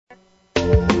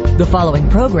The following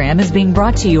program is being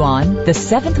brought to you on the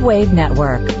Seventh Wave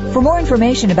Network. For more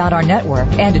information about our network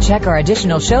and to check our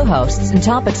additional show hosts and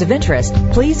topics of interest,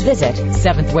 please visit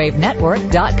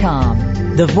seventhwavenetwork.com.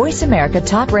 The Voice America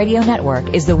Talk Radio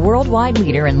Network is the worldwide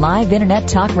leader in live Internet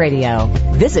talk radio.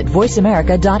 Visit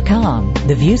voiceamerica.com.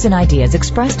 The views and ideas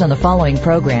expressed on the following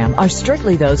program are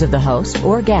strictly those of the host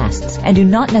or guests and do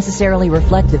not necessarily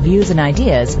reflect the views and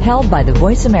ideas held by the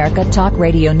Voice America Talk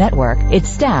Radio Network, its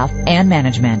staff, and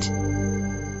management.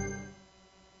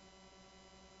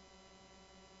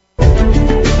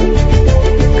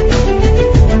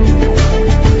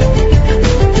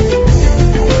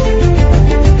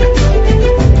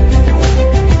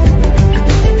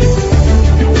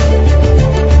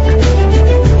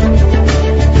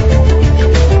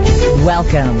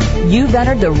 Welcome. You've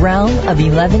entered the realm of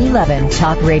 1111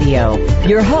 Talk Radio.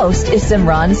 Your host is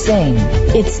Simran Singh.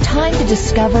 It's time to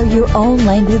discover your own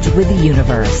language with the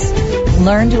universe.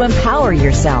 Learn to empower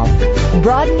yourself,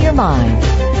 broaden your mind,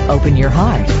 open your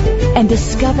heart, and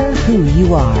discover who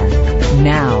you are.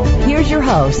 Now, here's your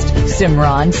host,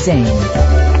 Simran Singh.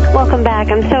 Welcome back.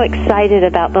 I'm so excited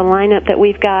about the lineup that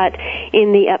we've got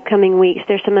in the upcoming weeks.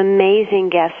 There's some amazing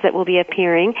guests that will be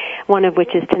appearing, one of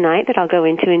which is tonight that I'll go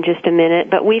into in just a minute.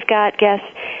 But we've got guests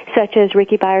such as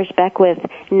Ricky Byers-Beckwith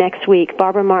next week,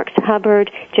 Barbara Marks Hubbard,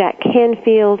 Jack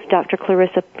Canfield, Dr.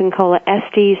 Clarissa Pincola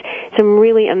Estes, some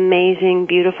really amazing,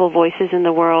 beautiful voices in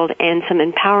the world and some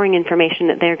empowering information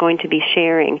that they're going to be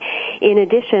sharing. In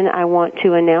addition, I want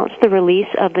to announce the release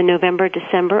of the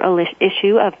November-December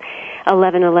issue of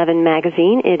 1111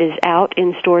 magazine. It is out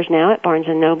in stores now at Barnes &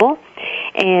 Noble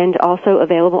and also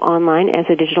available online as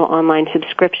a digital online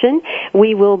subscription.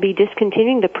 We will be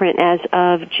discontinuing the print as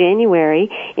of January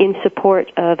in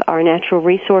support of our natural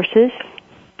resources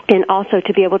and also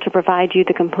to be able to provide you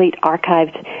the complete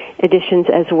archived editions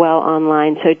as well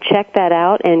online. So check that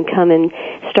out and come and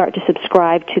start to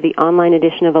subscribe to the online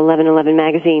edition of 1111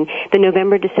 magazine. The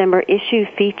November-December issue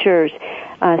features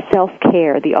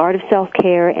self-care, the art of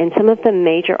self-care, and some of the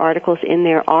major articles in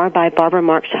there are by Barbara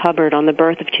Marks Hubbard on the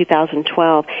birth of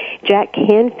 2012, Jack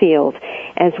Canfield,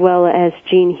 as well as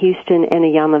Jean Houston and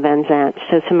Iyanla Vanzant.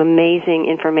 So some amazing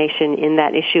information in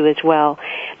that issue as well.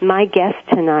 My guest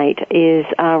tonight is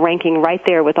ranking right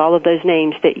there with all of those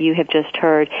names that you have just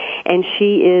heard, and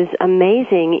she is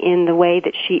amazing in the way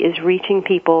that she is reaching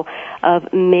people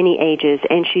of many ages,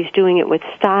 and she's doing it with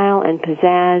style and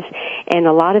pizzazz and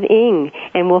a lot of ing.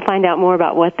 And we'll find out more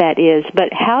about what that is.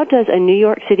 But how does a New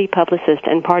York City publicist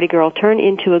and party girl turn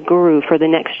into a guru for the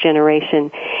next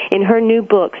generation? In her new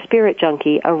book, Spirit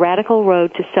Junkie, A Radical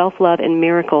Road to Self-Love and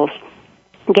Miracles,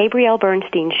 Gabrielle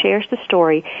Bernstein shares the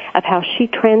story of how she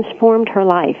transformed her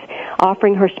life,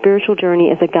 offering her spiritual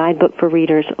journey as a guidebook for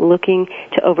readers looking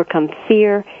to overcome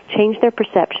fear, change their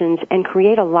perceptions, and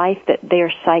create a life that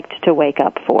they're psyched to wake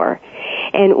up for.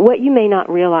 And what you may not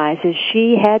realize is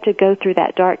she had to go through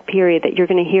that dark period that you're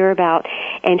going to hear about,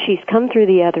 and she's come through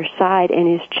the other side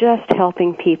and is just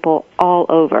helping people all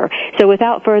over. So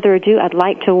without further ado, I'd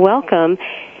like to welcome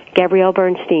Gabrielle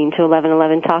Bernstein to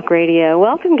 1111 Talk Radio.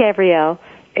 Welcome, Gabrielle.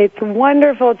 It's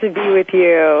wonderful to be with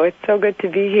you. It's so good to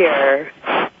be here.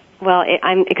 Well,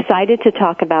 I'm excited to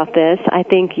talk about this. I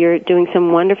think you're doing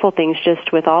some wonderful things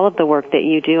just with all of the work that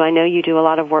you do. I know you do a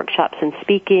lot of workshops and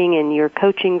speaking and your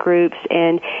coaching groups,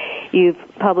 and you've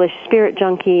published Spirit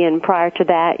Junkie, and prior to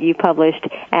that you published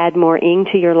Add More Ing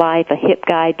to Your Life, A Hip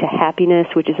Guide to Happiness,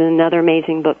 which is another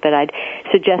amazing book that I'd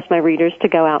suggest my readers to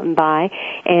go out and buy.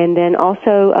 And then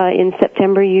also in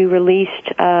September you released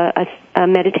a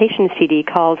meditation CD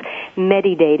called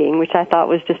Medidating, which I thought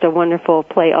was just a wonderful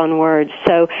play on words.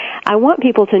 So I want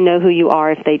people to know who you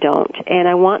are if they don't, and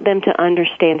I want them to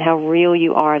understand how real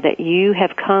you are, that you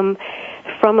have come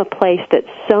from a place that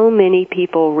so many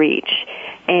people reach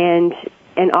and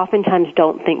oftentimes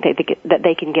don't think that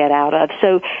they can get out of.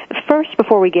 So first,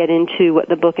 before we get into what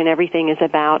the book and everything is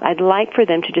about, I'd like for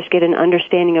them to just get an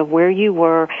understanding of where you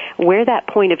were, where that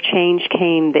point of change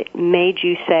came that made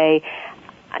you say,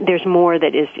 there's more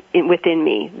that is within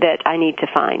me that I need to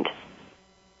find.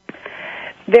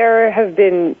 There have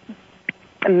been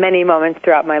many moments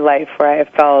throughout my life where I have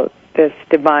felt this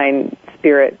divine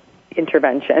spirit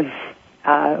intervention.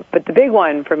 But the big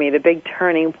one for me, the big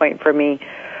turning point for me,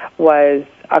 was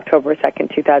October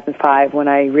 2nd, 2005, when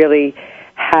I really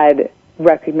had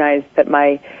recognized that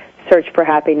my search for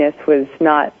happiness was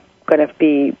not going to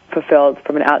be fulfilled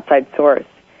from an outside source,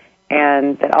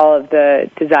 and that all of the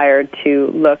desire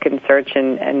to look and search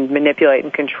and manipulate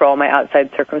and control my outside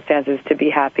circumstances to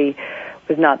be happy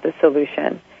was not the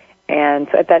solution. And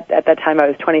so at that time I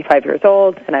was 25 years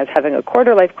old, and I was having a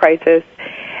quarter-life crisis,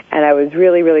 And I was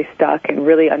really, really stuck and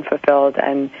really unfulfilled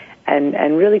and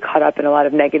really caught up in a lot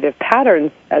of negative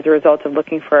patterns as a result of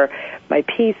looking for my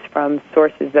peace from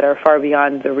sources that are far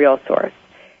beyond the real source.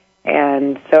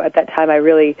 And so at that time,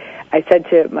 I said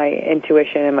to my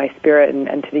intuition and my spirit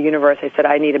and to the universe, I said,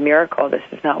 I need a miracle. This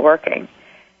is not working.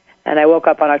 And I woke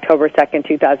up on October 2nd,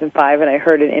 2005, and I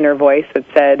heard an inner voice that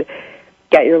said,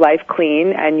 get your life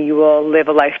clean and you will live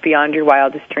a life beyond your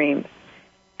wildest dreams.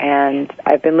 And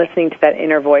I've been listening to that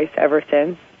inner voice ever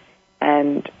since,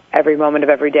 and every moment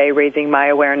of every day raising my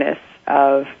awareness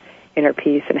of inner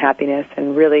peace and happiness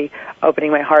and really opening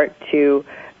my heart to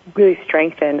really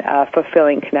strengthen a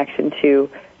fulfilling connection to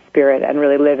spirit and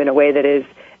really live in a way that is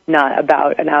not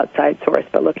about an outside source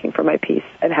but looking for my peace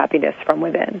and happiness from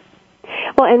within.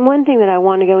 Well, and one thing that I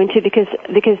want to go into, because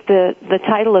the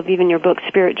title of even your book,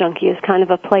 Spirit Junkie, is kind of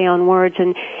a play on words,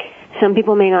 and some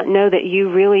people may not know that you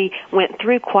really went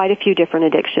through quite a few different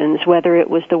addictions, whether it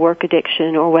was the work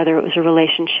addiction or whether it was a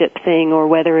relationship thing or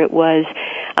whether it was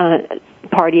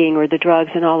partying or the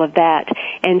drugs and all of that.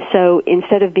 And so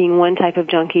instead of being one type of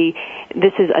junkie,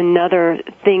 this is another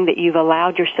thing that you've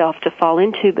allowed yourself to fall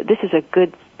into, but this is a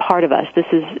good part of us. This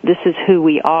is who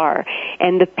we are.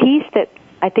 And the piece that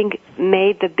I think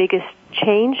made the biggest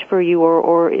change for you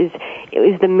or is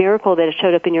the miracle that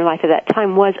showed up in your life at that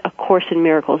time was A Course in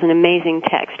Miracles, an amazing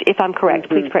text. If I'm correct,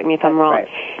 please correct me if I'm wrong. Right.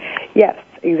 Yes,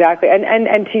 exactly.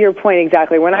 And to your point,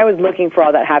 exactly, when I was looking for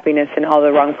all that happiness in all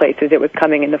the wrong places, it was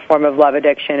coming in the form of love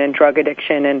addiction and drug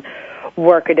addiction and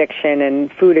work addiction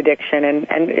and food addiction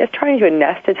and just trying to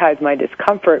anesthetize my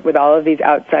discomfort with all of these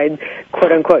outside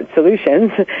quote-unquote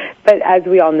solutions. But as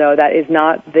we all know, that is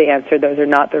not the answer. Those are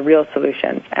not the real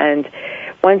solutions. And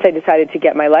once I decided to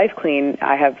get my life clean,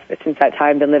 I have, since that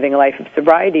time, been living a life of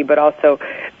sobriety, but also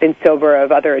been sober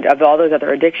of all those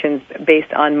other addictions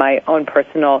based on my own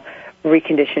personal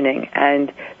reconditioning.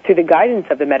 And through the guidance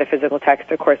of the metaphysical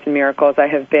text, A Course in Miracles, I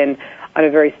have been on a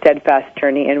very steadfast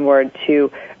journey inward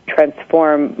to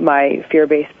transform my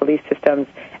fear-based belief systems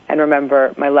and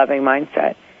remember my loving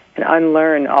mindset and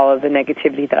unlearn all of the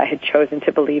negativity that I had chosen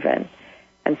to believe in.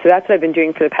 And so that's what I've been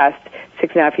doing for the past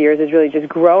 6.5 years, is really just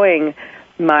growing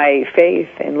my faith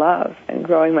in love and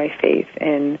growing my faith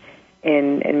in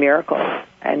miracles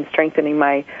and strengthening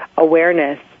my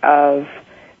awareness of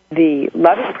the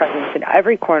loving presence in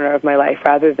every corner of my life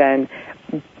rather than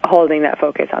holding that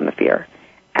focus on the fear.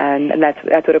 And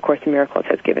that's what A Course in Miracles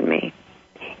has given me.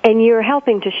 And you're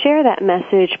helping to share that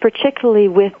message, particularly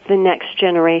with the next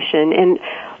generation. And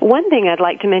one thing I'd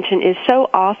like to mention is so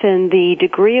often the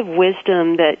degree of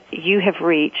wisdom that you have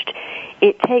reached,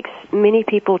 it takes many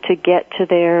people to get to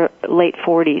their late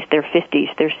 40s, their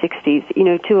 50s, their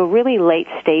 60s, to a really late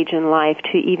stage in life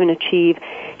to even achieve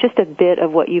just a bit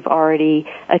of what you've already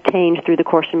attained through the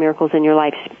Course in Miracles in your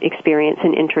life experience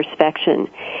and introspection.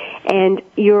 And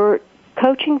you're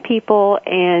coaching people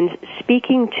and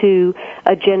speaking to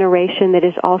a generation that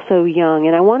is also young.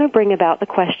 And I want to bring about the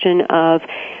question of,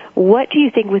 what do you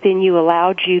think within you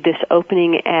allowed you this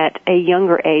opening at a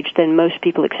younger age than most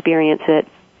people experience it?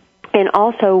 And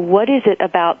also, what is it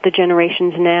about the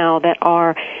generations now that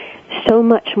are so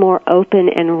much more open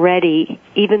and ready,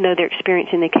 even though they're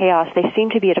experiencing the chaos? They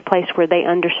seem to be at a place where they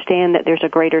understand that there's a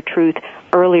greater truth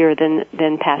earlier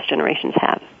than past generations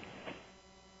have.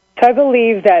 So I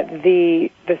believe that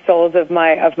the souls of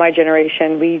my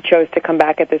generation, we chose to come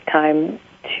back at this time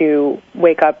to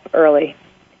wake up early,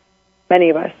 many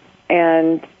of us,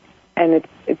 and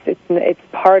it's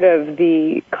part of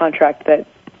the contract that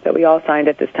we all signed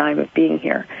at this time of being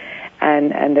here,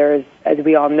 and there's, as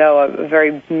we all know, a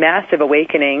very massive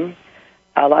awakening,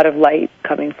 a lot of light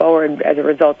coming forward as a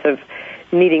result of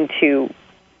needing to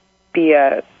be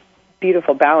a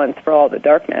beautiful balance for all the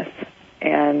darkness.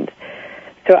 And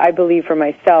so I believe for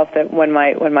myself that when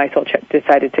my soul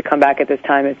decided to come back at this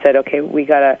time, it said, okay, we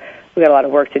got a lot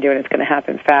of work to do, and it's going to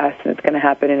happen fast, and it's going to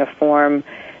happen in a form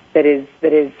that is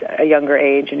a younger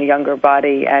age and a younger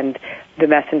body, and the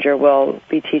messenger will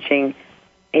be teaching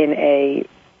in a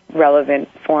relevant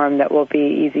form that will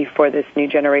be easy for this new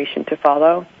generation to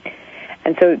follow.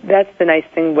 And so that's the nice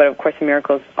thing what A Course in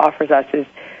Miracles offers us, is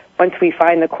once we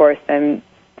find the Course, then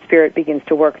Spirit begins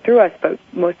to work through us, but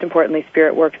most importantly,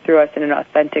 Spirit works through us in an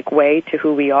authentic way to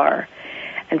who we are.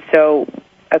 And so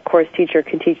a Course teacher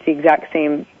can teach the exact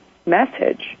same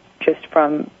message just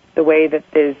from the way that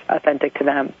is authentic to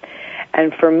them.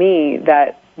 And for me,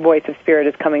 that voice of Spirit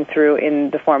is coming through in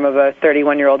the form of a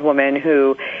 31-year-old woman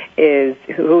who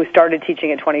started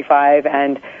teaching at 25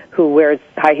 and who wears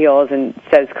high heels and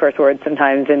says curse words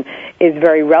sometimes and is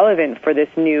very relevant for this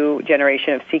new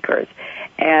generation of seekers.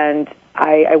 And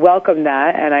I welcome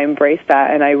that, and I embrace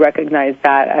that, and I recognize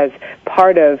that as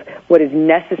part of what is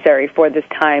necessary for this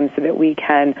time so that we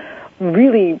can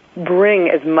really bring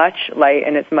as much light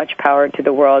and as much power to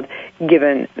the world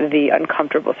given the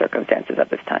uncomfortable circumstances of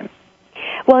this time.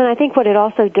 Well, and I think what it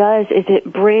also does is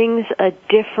it brings a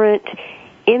different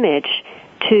image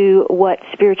to what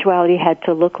spirituality had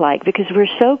to look like, because we're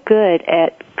so good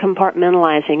at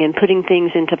compartmentalizing and putting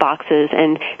things into boxes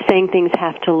and saying things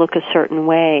have to look a certain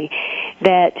way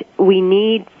that we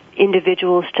need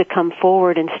individuals to come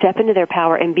forward and step into their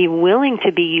power and be willing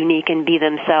to be unique and be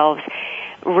themselves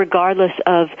regardless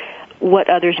of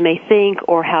what others may think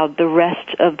or how the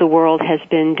rest of the world has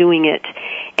been doing it.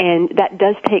 And that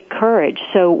does take courage.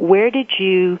 So where did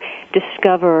you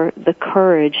discover the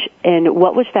courage, and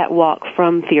what was that walk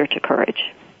from fear to courage?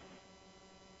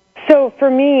 So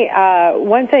for me,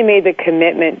 once I made the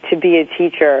commitment to be a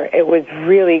teacher, it was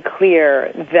really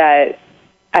clear that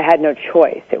I had no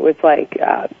choice. It was like,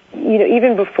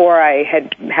 even before I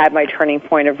had my turning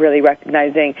point of really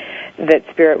recognizing that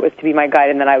Spirit was to be my guide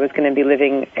and that I was going to be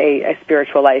living a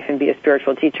spiritual life and be a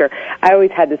spiritual teacher, I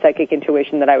always had the psychic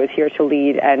intuition that I was here to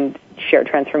lead and share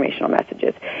transformational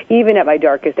messages. Even at my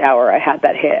darkest hour, I had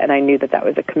that hit, and I knew that that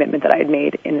was a commitment that I had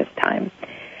made in this time.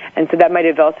 And so that might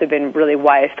have also been really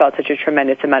why I felt such a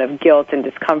tremendous amount of guilt and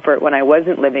discomfort when I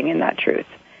wasn't living in that truth.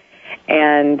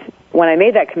 And when I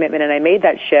made that commitment and I made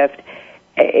that shift,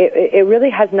 it really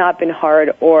has not been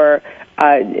hard or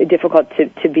difficult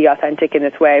to be authentic in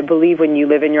this way. I believe when you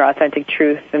live in your authentic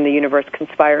truth, then the universe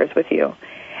conspires with you.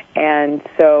 And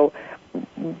so,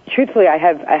 truthfully,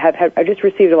 I just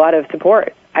received a lot of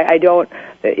support. I don't,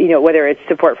 whether it's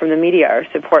support from the media or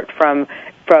support from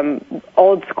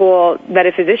old school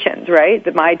metaphysicians, right?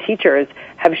 That my teachers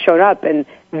have shown up, and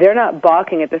they're not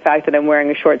balking at the fact that I'm wearing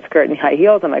a short skirt and high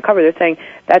heels on my cover. They're saying,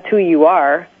 that's who you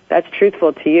are, that's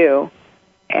truthful to you,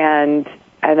 and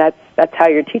that's how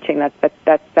you're teaching.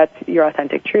 That's your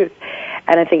authentic truth.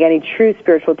 And I think any true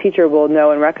spiritual teacher will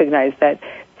know and recognize that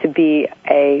to be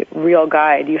a real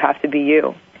guide, you have to be you.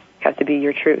 You have to be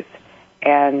your truth.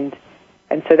 And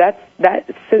so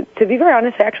so to be very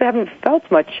honest, I actually haven't felt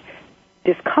much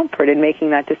discomfort in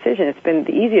making that decision. It's been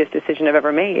the easiest decision I've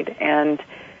ever made, and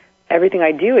everything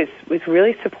I do is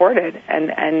really supported,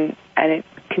 and it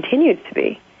continues to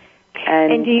be.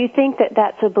 And do you think that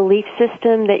that's a belief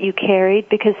system that you carried?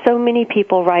 Because so many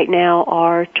people right now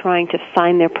are trying to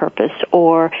find their purpose,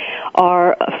 or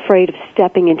are afraid of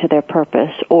stepping into their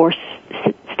purpose, or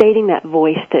stating that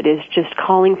voice that is just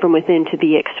calling from within to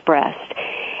be expressed.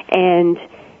 And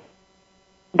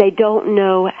they don't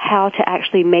know how to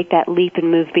actually make that leap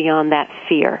and move beyond that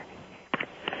fear.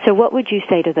 So what would you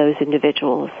say to those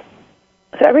individuals?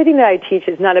 So everything that I teach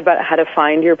is not about how to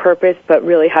find your purpose, but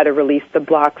really how to release the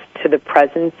blocks to the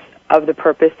presence of the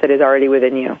purpose that is already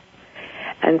within you.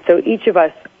 And so each of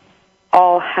us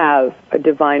all have a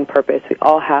divine purpose. We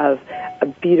all have a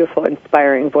beautiful,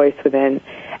 inspiring voice within.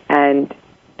 And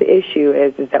the issue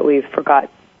is that we've forgot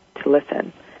to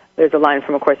listen. There's a line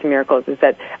from A Course in Miracles, is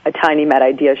that a tiny mad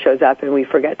idea shows up and we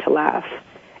forget to laugh.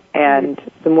 And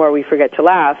the more we forget to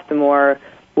laugh, the more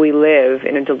we live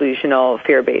in a delusional,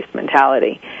 fear-based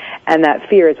mentality. And that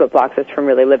fear is what blocks us from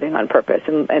really living on purpose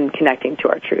and connecting to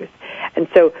our truth. And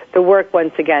so the work,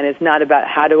 once again, is not about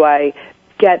how do I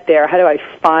get there, how do I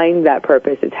find that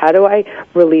purpose. It's how do I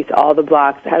release all the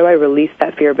blocks, how do I release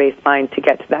that fear-based mind to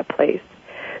get to that place.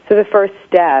 So the first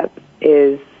step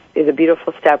is a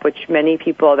beautiful step, which many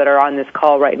people that are on this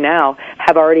call right now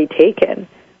have already taken,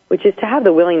 which is to have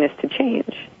the willingness to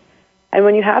change. And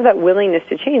when you have that willingness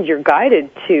to change, you're guided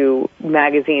to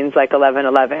magazines like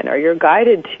 1111, or you're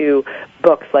guided to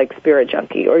books like Spirit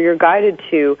Junkie, or you're guided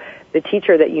to the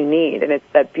teacher that you need. And it's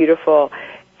that beautiful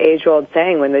age-old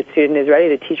saying, when the student is ready,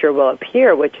 the teacher will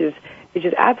appear, which is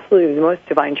absolutely the most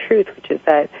divine truth, which is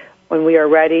that when we are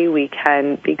ready, we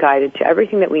can be guided to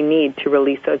everything that we need to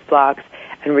release those blocks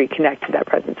and reconnect to that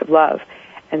presence of love.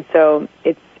 And so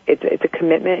it's a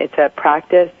commitment, it's a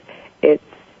practice, it's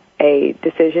a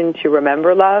decision to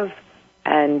remember love,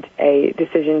 and a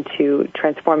decision to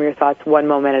transform your thoughts one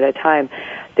moment at a time.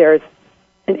 There's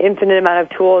an infinite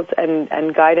amount of tools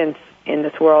and guidance in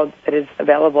this world that is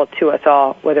available to us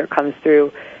all, whether it comes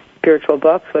through spiritual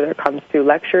books, whether it comes through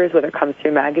lectures, whether it comes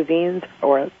through magazines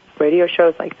or radio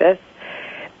shows like this.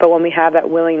 But when we have that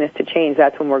willingness to change,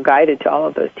 that's when we're guided to all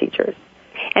of those teachers.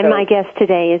 And my guest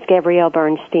today is Gabrielle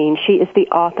Bernstein. She is the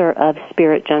author of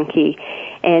Spirit Junkie.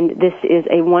 And this is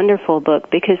a wonderful book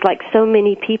because, like so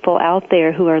many people out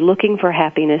there who are looking for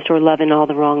happiness or love in all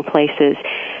the wrong places,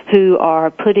 who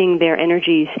are putting their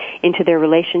energies into their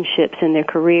relationships and their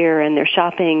career and their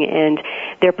shopping and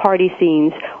their party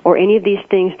scenes, or any of these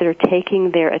things that are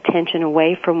taking their attention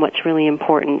away from what's really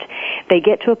important. They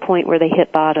get to a point where they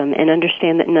hit bottom and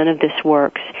understand that none of this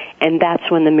works, and that's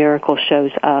when the miracle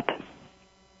shows up.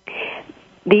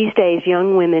 These days,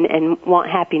 young women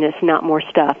want happiness, not more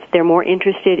stuff. They're more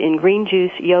interested in green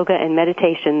juice, yoga, and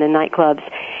meditation than nightclubs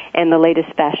and the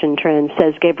latest fashion trends,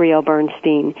 says Gabrielle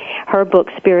Bernstein. Her book,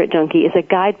 Spirit Junkie, is a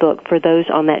guidebook for those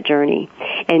on that journey.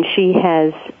 And she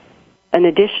has an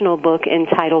additional book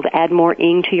entitled Add More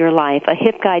Ing to Your Life, a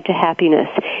hip guide to happiness,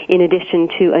 in addition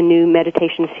to a new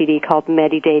meditation CD called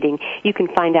Meditating. You can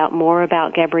find out more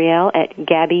about Gabrielle at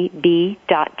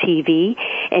gabbyb.tv,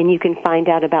 and you can find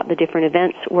out about the different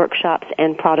events, workshops,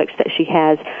 and products that she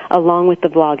has, along with the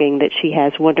vlogging that she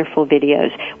has, wonderful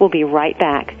videos. We'll be right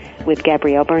back with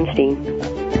Gabrielle Bernstein.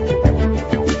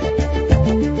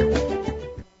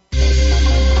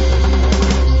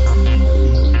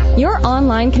 Your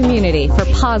online community for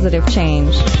positive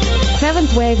change.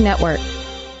 Seventh Wave Network.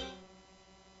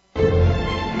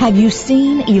 Have you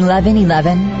seen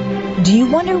 1111? Do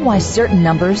you wonder why certain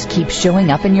numbers keep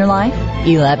showing up in your life?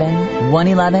 11,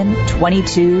 111,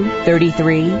 22,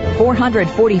 33,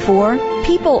 444.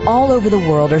 People all over the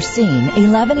world are seeing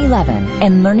 1111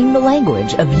 and learning the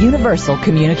language of universal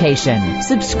communication.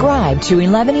 Subscribe to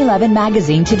 1111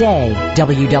 Magazine today.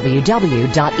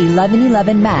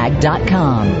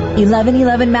 www.1111mag.com.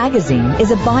 1111 Magazine is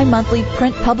a bi-monthly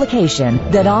print publication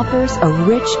that offers a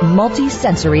rich,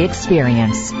 multi-sensory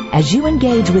experience. As you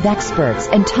engage with experts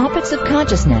and topics of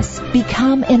consciousness,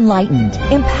 become enlightened,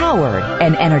 empowered,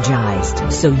 and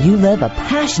energized, so you live a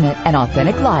passionate and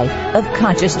authentic life of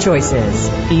conscious choices.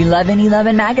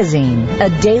 1111 Magazine, a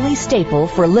daily staple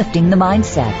for lifting the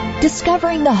mindset,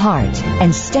 discovering the heart,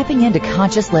 and stepping into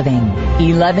conscious living.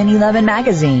 1111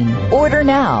 Magazine. Order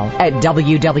now at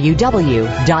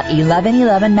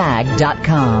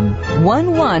www.1111mag.com.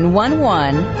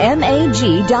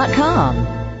 1111mag.com.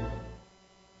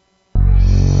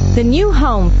 The new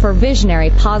home for visionary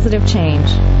positive change.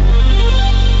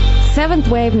 Seventh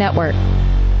Wave Network.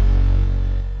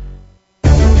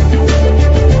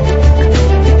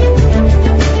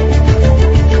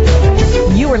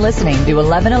 You are listening to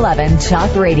 1111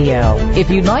 Talk Radio. If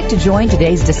you'd like to join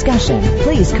today's discussion,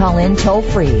 please call in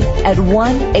toll-free at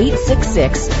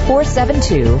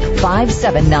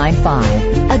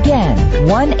 1-866-472-5795. Again,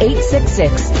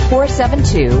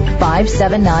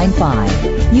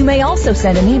 1-866-472-5795. You may also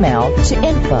send an email to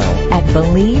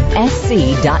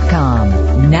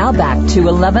info@believesc.com. Now back to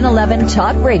 1111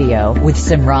 Talk Radio with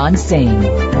Simran Singh.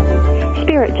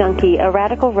 Spirit Junkie, A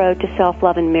Radical Road to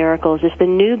Self-Love and Miracles is the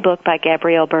new book by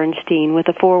Gabrielle Bernstein with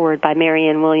a foreword by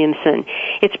Marianne Williamson.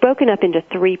 It's broken up into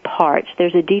 3 parts.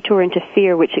 There's a detour into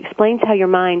fear, which explains how your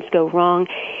minds go wrong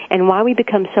and why we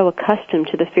become so accustomed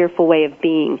to the fearful way of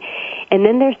being. And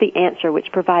then there's the answer,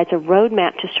 which provides a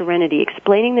roadmap to serenity,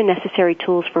 explaining the necessary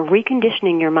tools for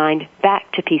reconditioning your mind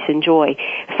back to peace and joy.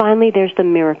 Finally, there's the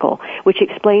miracle, which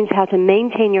explains how to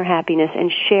maintain your happiness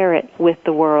and share it with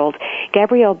the world.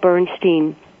 Gabrielle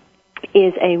Bernstein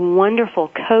is a wonderful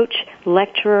coach,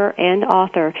 lecturer, and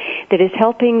author that is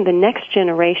helping the next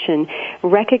generation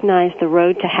recognize the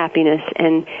road to happiness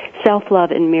and self-love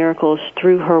and miracles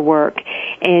through her work.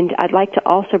 And I'd like to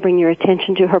also bring your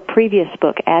attention to her previous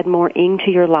book, Add More Ing to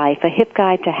Your Life, a hip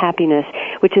guide to happiness,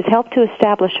 which has helped to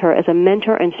establish her as a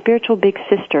mentor and spiritual big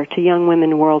sister to young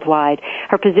women worldwide.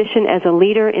 Her position as a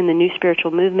leader in the new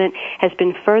spiritual movement has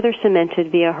been further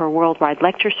cemented via her worldwide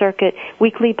lecture circuit,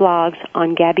 weekly blogs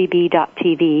on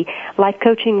gabbyb.tv, life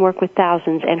coaching work with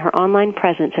thousands, and her online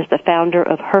presence as the founder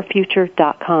of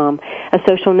herfuture.com, a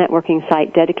social networking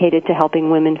site dedicated to helping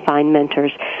women find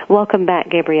mentors. Welcome back,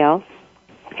 Gabrielle.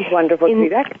 It's wonderful to be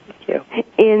back. Thank you.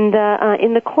 In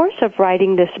the course of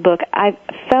writing this book, I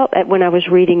felt that when I was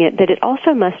reading it that it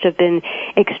also must have been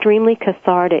extremely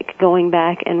cathartic going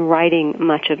back and writing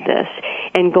much of this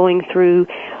and going through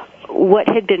what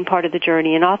had been part of the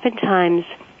journey. And oftentimes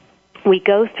we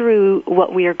go through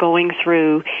what we are going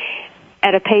through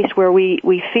at a pace where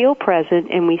we feel present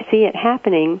and we see it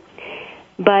happening,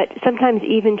 but sometimes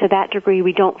even to that degree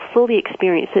we don't fully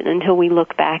experience it until we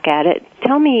look back at it.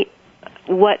 Tell me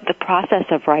what the process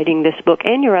of writing this book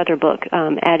and your other book,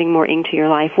 Adding More Ing to Your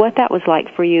Life, what that was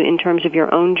like for you in terms of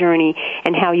your own journey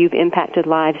and how you've impacted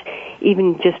lives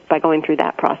even just by going through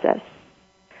that process.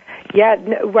 Yeah,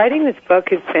 writing this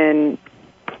book has been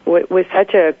was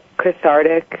such a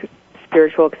cathartic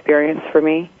spiritual experience for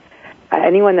me.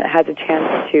 Anyone that has a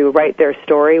chance to write their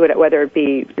story, whether it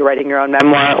be you're writing your own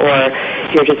memoir or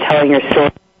you're just telling your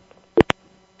story,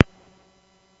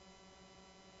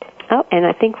 And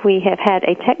I think we have had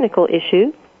a technical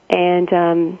issue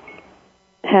and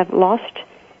have lost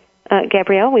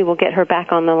Gabrielle. We will get her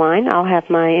back on the line. I'll have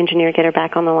my engineer get her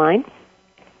back on the line.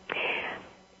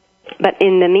 But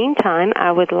in the meantime,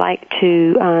 I would like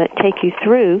to take you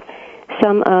through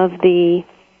some of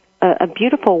a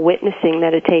beautiful witnessing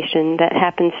meditation that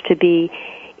happens to be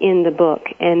in the book.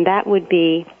 And that would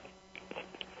be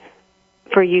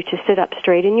for you to sit up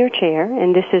straight in your chair.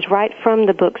 And this is right from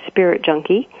the book Spirit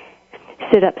Junkie.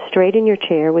 Sit up straight in your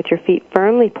chair with your feet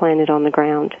firmly planted on the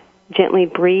ground. Gently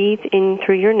breathe in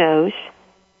through your nose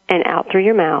and out through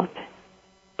your mouth.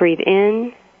 Breathe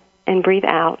in and breathe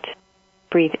out.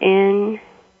 Breathe in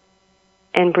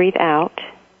and breathe out.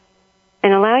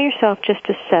 And allow yourself just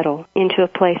to settle into a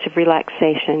place of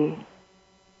relaxation.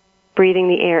 Breathing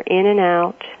the air in and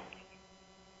out.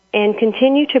 And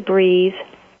continue to breathe.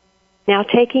 Now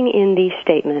taking in these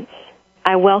statements.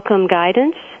 I welcome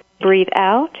guidance. Breathe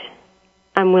out.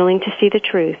 I'm willing to see the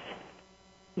truth.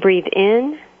 Breathe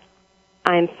in.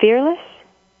 I am fearless.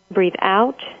 Breathe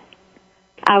out.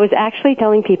 I was actually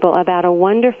telling people about a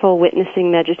wonderful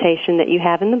witnessing meditation that you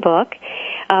have in the book,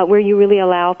 where you really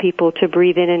allow people to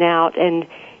breathe in and out and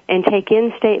take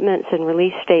in statements and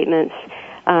release statements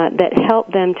that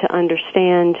help them to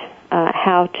understand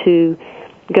how to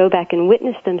go back and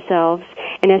witness themselves.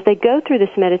 And as they go through this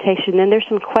meditation, then there's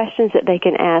some questions that they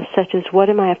can ask, such as, what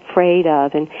am I afraid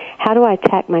of? And how do I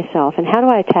attack myself? And how do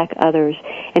I attack others?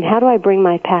 And how do I bring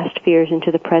my past fears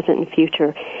into the present and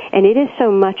future? And it is so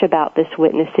much about this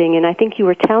witnessing. And I think you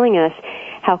were telling us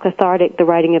how cathartic the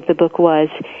writing of the book was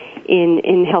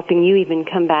in helping you even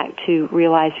come back to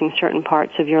realizing certain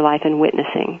parts of your life and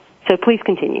witnessing. So please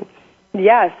continue.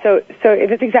 Yeah, so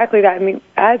it is exactly that. I mean,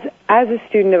 as a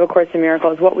student of A Course in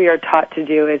Miracles, what we are taught to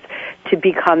do is to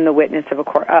become the witness of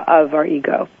our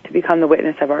ego, to become the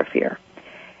witness of our fear,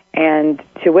 and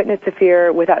to witness the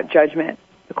fear without judgment.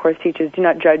 The Course teaches, do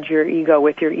not judge your ego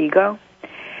with your ego.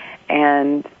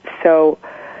 And so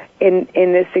in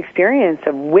this experience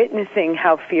of witnessing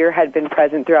how fear had been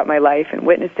present throughout my life and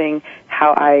witnessing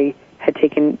how I had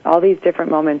taken all these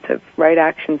different moments of right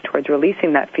actions towards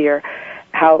releasing that fear,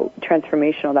 how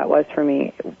transformational that was for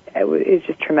me. It was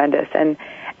just tremendous. And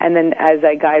then as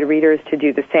I guide readers to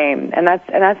do the same. And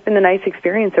that's been the nice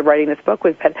experience of writing this book,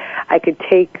 was that I could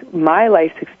take my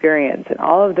life's experience and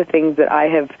all of the things that I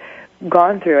have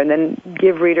gone through and then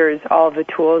give readers all of the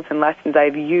tools and lessons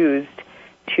I've used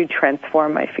to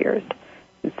transform my fears.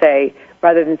 And say,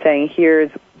 rather than saying,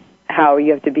 here's how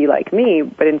you have to be like me,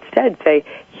 but instead say,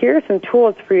 here are some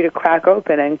tools for you to crack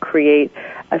open and create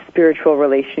a spiritual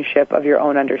relationship of your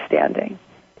own understanding,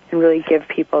 and really give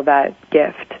people that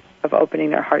gift of opening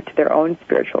their heart to their own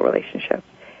spiritual relationship.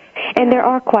 And there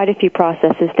are quite a few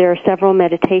processes. There are several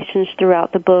meditations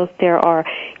throughout the book. There are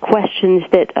questions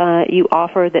that you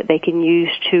offer that they can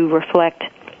use to reflect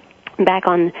back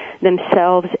on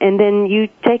themselves, and then you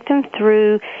take them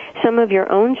through some of your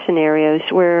own scenarios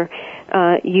where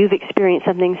you've experienced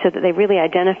something so that they really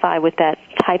identify with that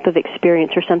type of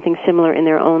experience or something similar in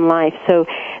their own life. So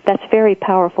that's very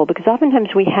powerful, because oftentimes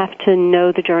we have to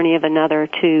know the journey of another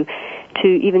to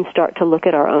even start to look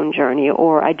at our own journey,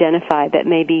 or identify that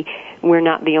maybe we're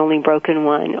not the only broken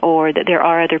one, or that there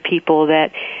are other people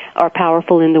that are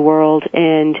powerful in the world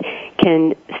and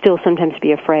can still sometimes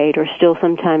be afraid, or still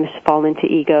sometimes fall into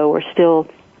ego, or still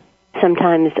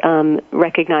sometimes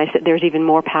recognize that there's even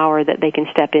more power that they can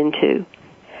step into.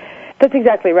 That's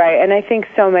exactly right, and I think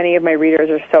so many of my readers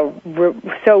are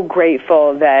so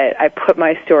grateful that I put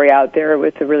my story out there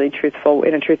in a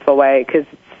truthful way, because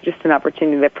it's just an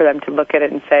opportunity for them to look at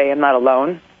it and say, I'm not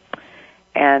alone.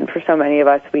 And for so many of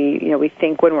us, we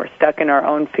think when we're stuck in our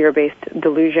own fear-based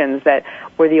delusions that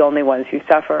we're the only ones who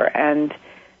suffer, and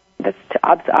that's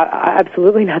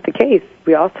absolutely not the case.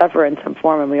 We all suffer in some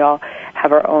form, and we all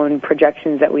have our own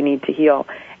projections that we need to heal,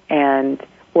 and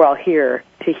we're all here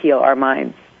to heal our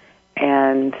minds.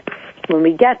 And when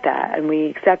we get that and we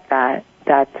accept that,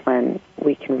 that's when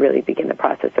we can really begin the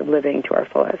process of living to our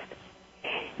fullest.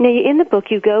 Now, in the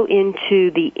book, you go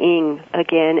into the ing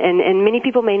again, and many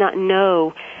people may not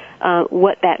know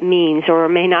what that means, or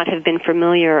may not have been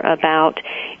familiar about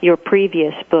your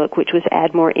previous book, which was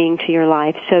Add More Ing to Your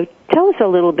Life. So tell us a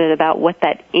little bit about what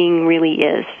that ing really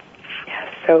is.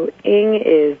 So ing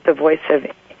is the voice of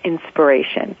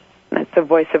inspiration. That's the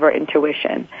voice of our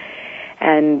intuition,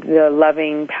 and the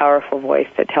loving, powerful voice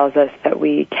that tells us that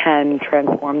we can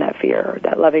transform that fear.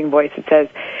 That loving voice that says,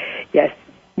 yes,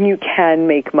 you can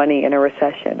make money in a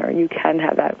recession, or you can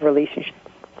have that relationship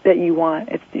that you want.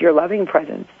 It's your loving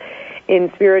presence.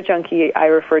 In Spirit Junkie, I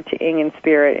refer to ing and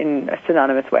spirit in a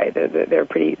synonymous way. They're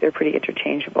pretty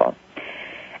interchangeable.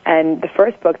 And the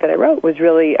first book that I wrote was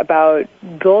really about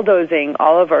bulldozing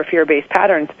all of our fear-based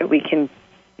patterns so that we can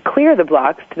clear the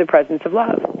blocks to the presence of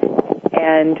love.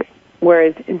 And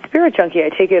whereas in Spirit Junkie, I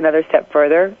take it another step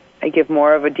further. I give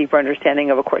more of a deeper understanding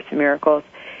of A Course in Miracles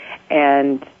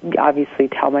and obviously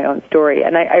tell my own story.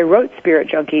 And I wrote Spirit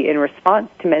Junkie in response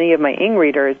to many of my Ing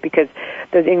readers, because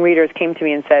those Ing readers came to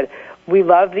me and said, we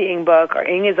love the Ing book, our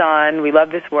Ing is on, we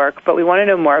love this work, but we want to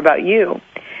know more about you.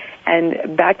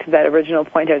 And back to that original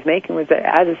point I was making was that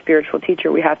as a spiritual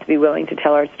teacher, we have to be willing to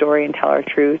tell our story and tell our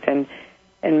truth and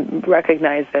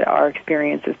recognize that our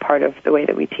experience is part of the way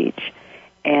that we teach.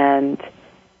 And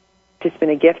it's just been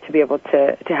a gift to be able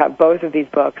to have both of these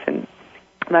books. And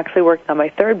I'm actually working on my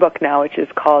third book now, which is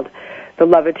called The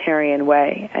Lovetarian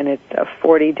Way, and it's a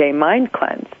 40-day mind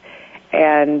cleanse.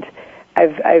 And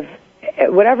I've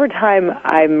whatever time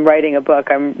I'm writing a book,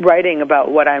 I'm writing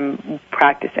about what I'm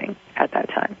practicing at that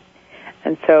time.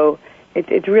 And so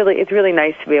it's really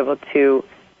nice to be able to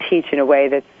teach in a way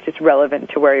that's just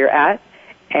relevant to where you're at.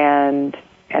 And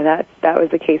that was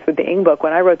the case with the Ing book.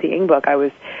 When I wrote the Ing book, I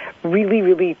was really,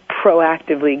 really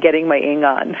proactively getting my Ing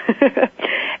on.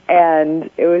 And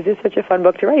it was just such a fun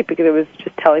book to write because it was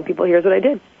just telling people, here's what I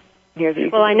did.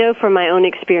 Well, I know from my own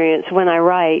experience when I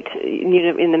write, in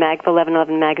the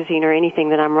 1111 magazine or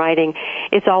anything that I'm writing,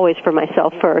 it's always for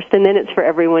myself first, and then it's for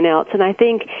everyone else. And I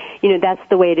think, that's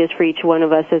the way it is for each one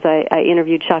of us. As I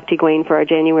interviewed Shakti Gwain for our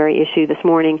January issue this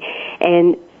morning,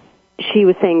 and she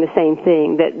was saying the same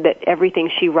thing, that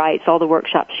everything she writes, all the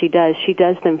workshops she does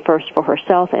them first for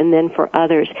herself and then for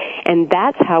others. And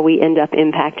that's how we end up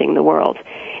impacting the world,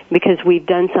 because we've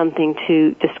done something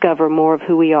to discover more of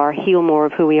who we are, heal more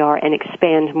of who we are, and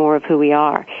expand more of who we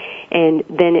are. And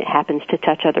then it happens to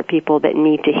touch other people that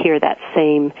need to hear that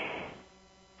same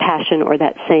passion or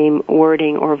that same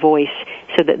wording or voice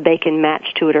so that they can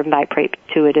match to it or vibrate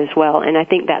to it as well. And I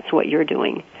think that's what you're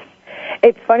doing.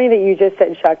 It's funny that you just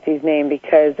said Shakti's name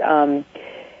because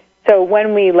so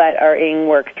when we let our Ing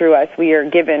work through us, we are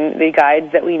given the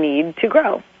guides that we need to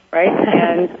grow, right?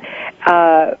 And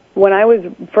when I was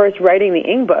first writing the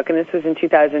Ing book, and this was in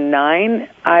 2009,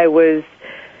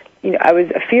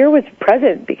 fear was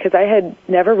present because I had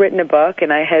never written a book,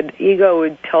 and ego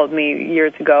had told me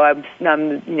years ago,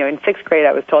 in sixth grade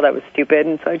I was told I was stupid,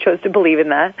 and so I chose to believe in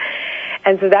that.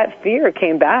 And so that fear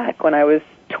came back when I was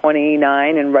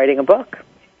 29 and writing a book.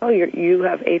 Oh, you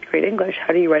have 8th grade English.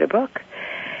 How do you write a book?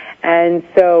 And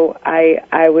so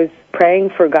I was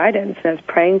praying for guidance, and I was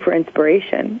praying for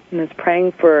inspiration, and I was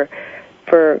praying for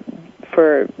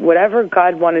whatever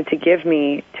God wanted to give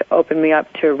me to open me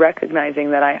up to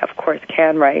recognizing that I, of course,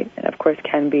 can write and, of course,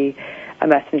 can be a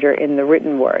messenger in the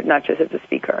written word, not just as a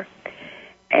speaker.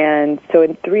 And so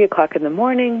at 3 o'clock in the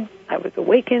morning, I was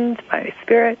awakened by the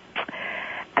Spirit,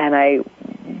 and I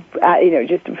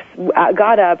just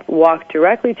got up, walked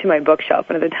directly to my bookshelf,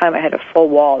 and at the time I had a full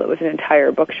wall that was an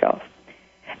entire bookshelf.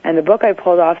 And the book I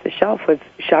pulled off the shelf was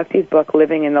Shakti's book,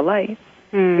 Living in the Light,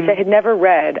 which I had never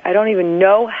read. I don't even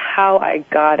know how I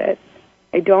got it.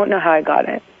 I don't know how I got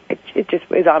it. It just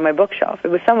was on my bookshelf. It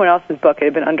was someone else's book. It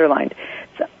had been underlined.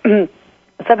 So,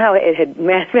 somehow it had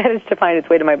managed to find its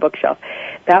way to my bookshelf.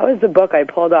 That was the book I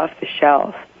pulled off the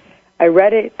shelf. I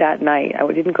read it that night. I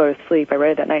didn't go to sleep. I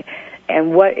read it that night.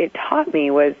 And what it taught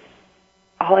me was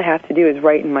all I have to do is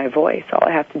write in my voice. All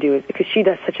I have to do is, because she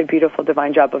does such a beautiful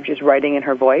divine job of just writing in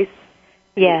her voice.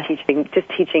 Yes. Just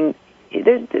teaching.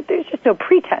 There's just no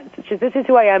pretense. It's just, this is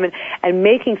who I am, and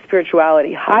making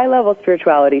spirituality, high-level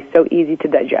spirituality, so easy to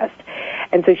digest.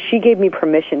 And so she gave me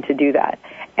permission to do that.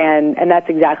 And that's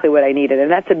exactly what I needed.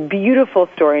 And that's a beautiful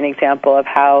story and example of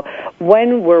how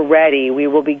when we're ready, we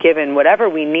will be given whatever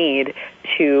we need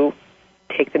to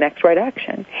take the next right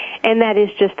action. And that is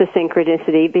just a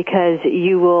synchronicity, because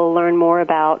you will learn more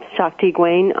about Shakti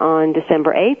Gwain on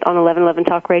December 8th on 1111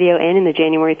 Talk Radio and in the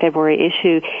January-February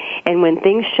issue. And when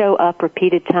things show up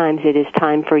repeated times, it is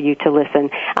time for you to listen.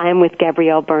 I am with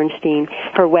Gabrielle Bernstein.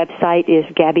 Her website is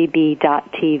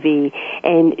gabbyb.tv,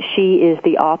 and she is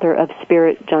the author of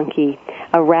Spirit Junkie,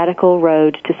 A Radical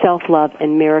Road to Self-Love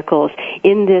and Miracles.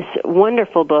 In this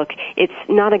wonderful book, it's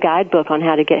not a guidebook on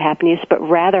how to get happiness, but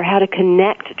rather how to connect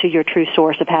to your true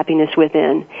source of happiness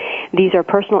within. These are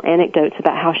personal anecdotes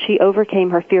about how she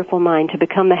overcame her fearful mind to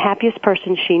become the happiest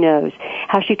person she knows,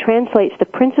 how she translates the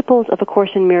principles of A Course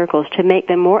in Miracles to make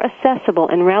them more accessible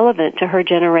and relevant to her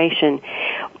generation,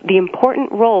 the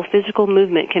important role physical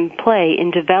movement can play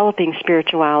in developing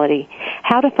spirituality,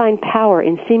 how to find power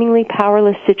in seemingly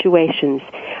powerless situations,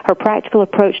 her practical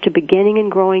approach to beginning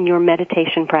and growing your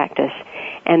meditation practice,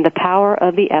 and the power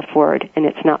of the F word, and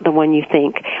it's not the one you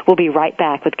think. We'll be right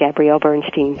back with Gabrielle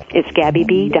Bernstein. It's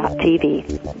GabbyB.tv.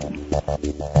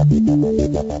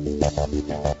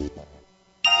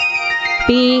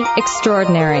 Be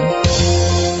extraordinary.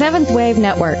 Seventh Wave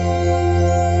Network.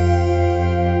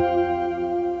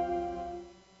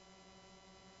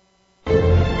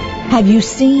 Have you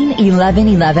seen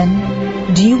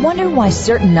 1111? Do you wonder why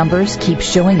certain numbers keep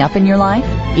showing up in your life?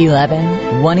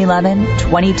 11, 111,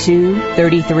 22,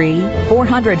 33,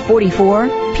 444.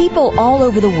 People all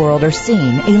over the world are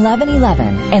seeing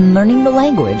 1111 and learning the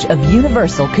language of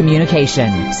universal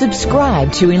communication.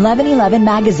 Subscribe to 1111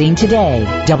 Magazine today.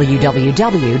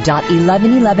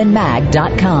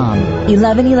 www.1111mag.com.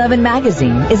 1111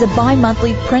 Magazine is a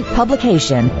bi-monthly print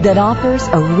publication that offers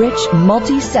a rich,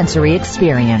 multi-sensory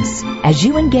experience. As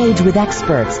you engage with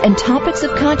experts and topics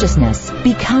of consciousness,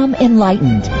 become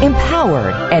enlightened,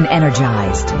 empowered, and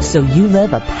energized, so you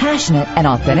live a passionate and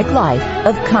authentic life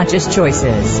of conscious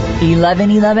choices.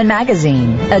 1111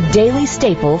 Magazine, a daily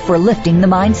staple for lifting the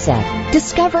mindset,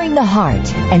 discovering the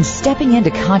heart, and stepping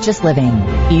into conscious living.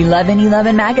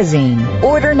 1111 Magazine.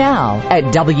 Order now at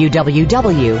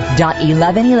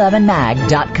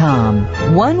www.1111mag.com.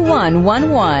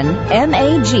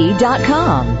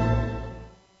 1111mag.com.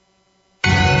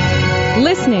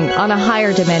 Listening on a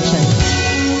higher dimension.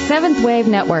 Seventh Wave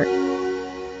Network.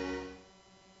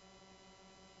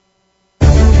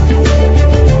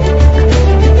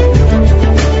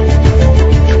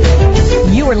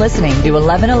 You are listening to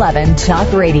 1111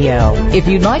 Talk Radio. If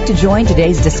you'd like to join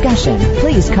today's discussion,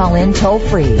 please call in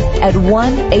toll-free at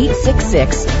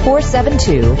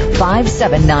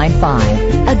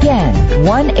 1-866-472-5795. Again,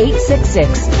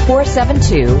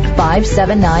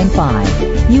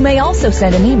 1-866-472-5795. You may also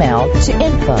send an email to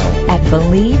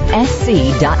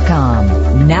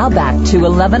info@believesc.com. Now back to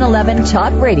 1111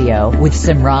 Talk Radio with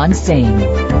Simran Singh.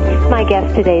 My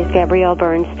guest today is Gabrielle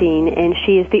Bernstein, and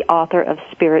she is the author of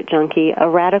Spirit Junkie, A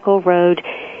Radical Road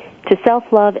to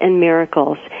Self-Love and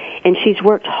Miracles. And she's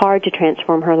worked hard to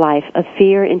transform her life of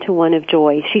fear into one of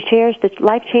joy. She shares the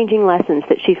life-changing lessons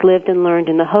that she's lived and learned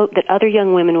in the hope that other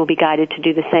young women will be guided to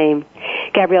do the same.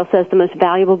 Gabrielle says the most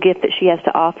valuable gift that she has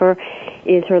to offer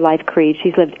is her life creed.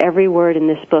 She's lived every word in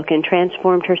this book and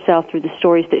transformed herself through the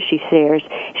stories that she shares.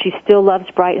 She still loves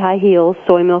bright high heels,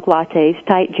 soy milk lattes,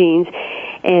 tight jeans,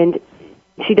 and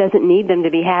she doesn't need them to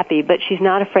be happy, but she's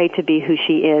not afraid to be who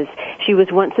she is. She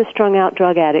was once a strung-out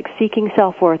drug addict seeking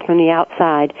self-worth from the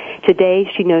outside. Today,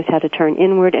 she knows how to turn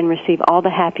inward and receive all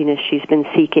the happiness she's been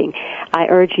seeking. I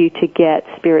urge you to get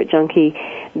Spirit Junkie,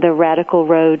 The Radical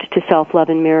Road to Self-Love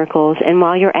and Miracles. And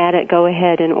while you're at it, go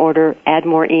ahead and order Add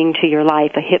More Ing to Your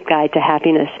Life, a hip guide to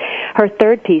happiness. Her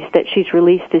third piece that she's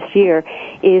released this year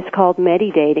is called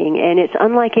Medidating, and it's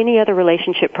unlike any other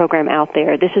relationship program out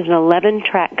there. This is an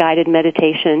 11-track guided meditation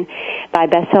by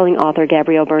best-selling author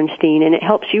Gabrielle Bernstein, and it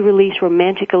helps you release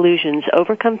romantic illusions,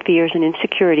 overcome fears and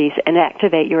insecurities, and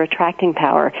activate your attracting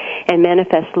power and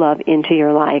manifest love into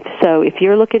your life. So if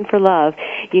you're looking for love,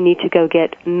 you need to go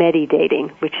get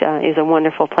Medidating, which is a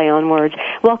wonderful play on words.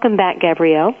 Welcome back,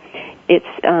 Gabrielle.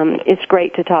 It's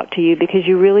great to talk to you because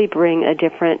you really bring a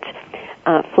different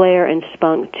flair and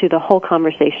spunk to the whole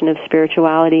conversation of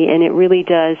spirituality, and it really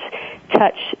does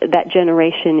touch that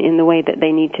generation in the way that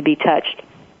they need to be touched.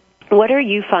 What are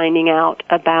you finding out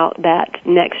about that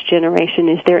next generation?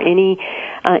 Is there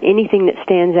anything that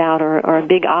stands out or a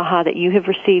big aha that you have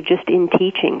received just in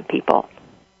teaching people?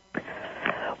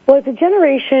 Well, it's a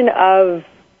generation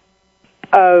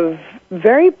of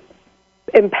very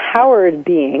empowered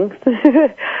beings.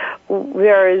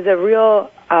 There is a real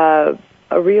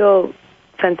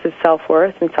sense of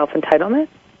self-worth and self-entitlement.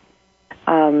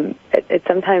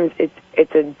 Sometimes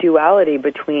it's a duality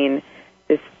between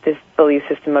this belief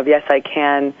system of yes, I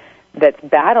can, that's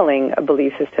battling a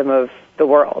belief system of the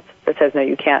world that says no,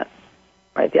 you can't.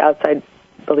 Right? The outside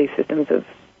belief systems of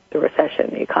the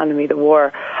recession, the economy, the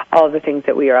war, all of the things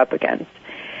that we are up against.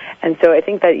 And so I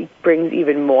think that brings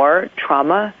even more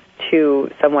trauma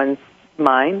to someone's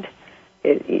mind.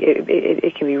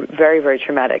 It can be very, very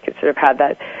traumatic. It sort of had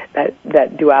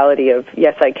that duality of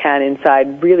yes, I can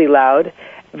inside, really loud,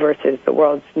 versus the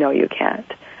world's no, you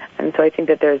can't. And so I think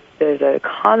that there's a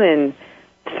common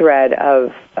thread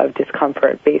of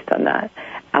discomfort based on that.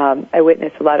 I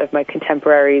witnessed a lot of my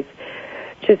contemporaries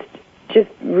just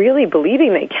really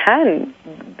believing they can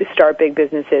start big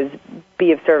businesses,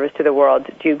 be of service to the world,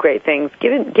 do great things,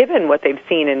 given what they've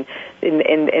seen in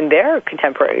their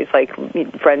contemporaries, like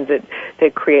friends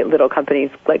that create little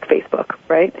companies like Facebook,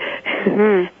 right?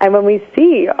 Mm-hmm. And when we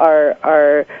see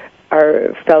our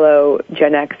fellow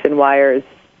Gen X and Yers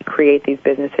create these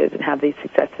businesses and have these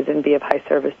successes and be of high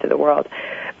service to the world.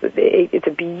 It's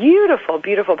a beautiful,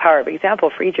 beautiful power of example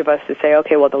for each of us to say,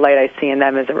 okay, well, the light I see in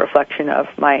them is a reflection of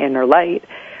my inner light,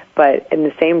 but in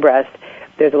the same breath,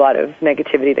 there's a lot of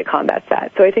negativity that combats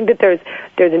that. So I think that there's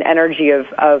an energy of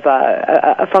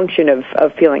a function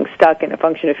of feeling stuck and a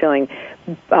function of feeling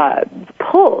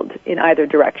pulled in either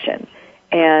direction.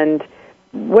 And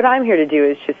what I'm here to do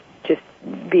is just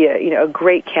be a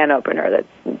great can opener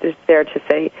that's just there to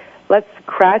say, let's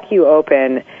crack you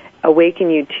open, awaken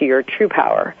you to your true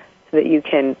power, so that you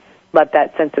can let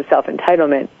that sense of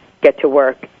self-entitlement get to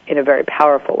work in a very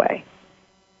powerful way.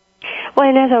 Well,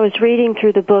 and as I was reading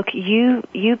through the book, you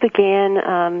began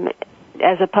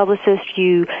as a publicist.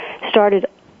 You started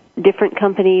different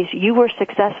companies. You were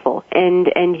successful,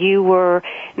 and you were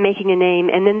making a name.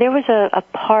 And then there was a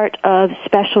part of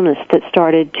specialness that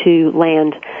started to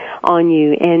land on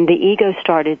you, and the ego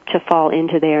started to fall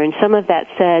into there. And some of that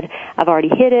said, I've already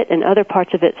hit it, and other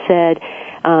parts of it said,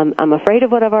 I'm afraid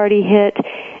of what I've already hit.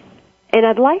 And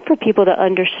I'd like for people to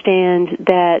understand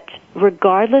that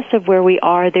regardless of where we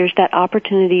are, there's that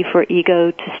opportunity for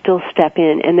ego to still step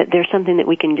in, and that there's something that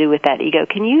we can do with that ego.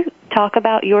 Can you talk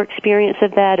about your experience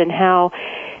of that and how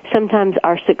sometimes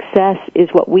our success is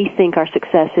what we think our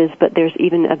success is, but there's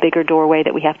even a bigger doorway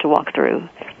that we have to walk through?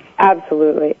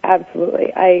 Absolutely,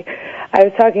 absolutely. I've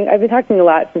been talking a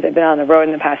lot since I've been on the road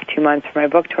in the past 2 months for my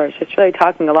book tours, just really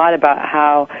talking a lot about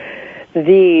how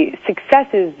the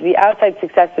successes, the outside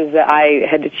successes that I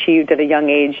had achieved at a young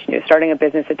age, starting a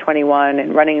business at 21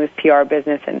 and running this PR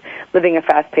business and living a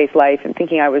fast-paced life and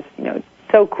thinking I was,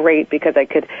 so great because I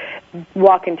could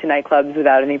walk into nightclubs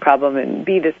without any problem and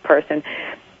be this person,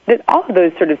 that all of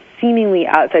those sort of seemingly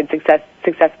outside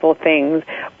successful things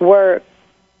were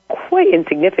quite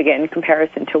insignificant in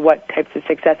comparison to what types of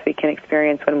success we can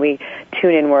experience when we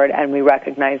tune inward and we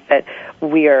recognize that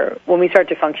when we start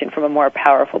to function from a more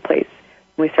powerful place,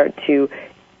 we start to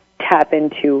tap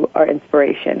into our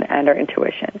inspiration and our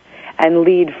intuition and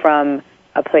lead from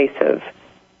a place of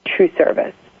true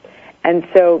service. And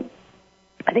so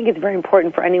I think it's very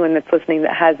important for anyone that's listening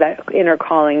that has that inner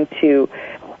calling to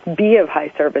be of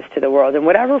high service to the world in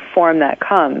whatever form that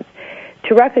comes,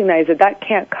 to recognize that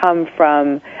can't come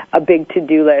from a big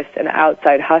to-do list and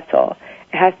outside hustle.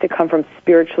 It has to come from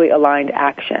spiritually aligned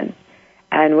action.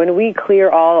 And when we clear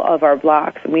all of our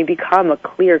blocks and we become a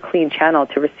clear, clean channel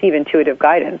to receive intuitive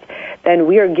guidance, then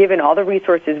we are given all the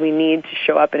resources we need to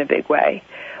show up in a big way.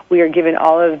 We are given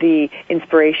all of the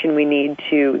inspiration we need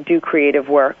to do creative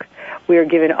work. We are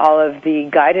given all of the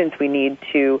guidance we need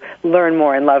to learn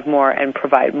more and love more and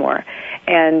provide more.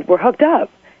 And we're hooked up.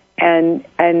 And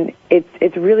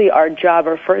it's really our job,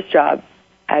 our first job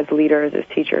as leaders, as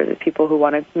teachers, as people who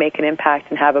want to make an impact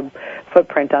and have a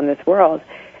footprint on this world.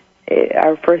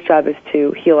 Our first job is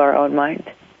to heal our own mind.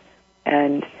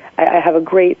 And I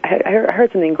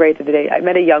heard something great the other day. I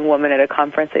met a young woman at a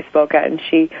conference I spoke at, and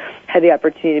she had the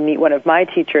opportunity to meet one of my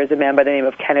teachers, a man by the name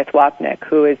of Kenneth Wapnick,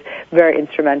 who is very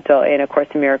instrumental in A Course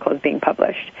in Miracles being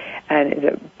published and is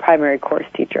a primary course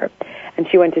teacher. And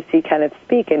she went to see Kenneth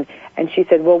speak, and she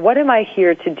said, well, what am I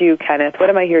here to do, Kenneth? What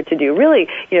am I here to do? Really,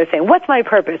 saying, what's my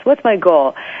purpose? What's my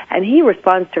goal? And he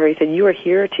responds to her, he said, you are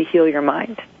here to heal your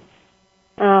mind.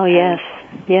 Oh, yes,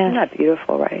 yes. Isn't that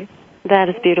beautiful, right? That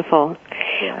is beautiful.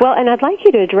 Yeah. Well, and I'd like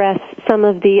you to address some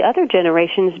of the other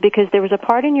generations, because there was a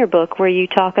part in your book where you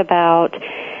talk about,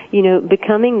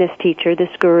 becoming this teacher, this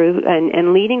guru,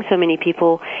 and leading so many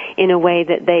people in a way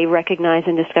that they recognize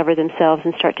and discover themselves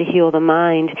and start to heal the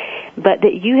mind, but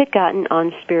that you had gotten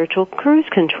on spiritual cruise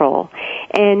control.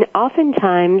 And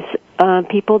oftentimes,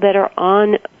 people that are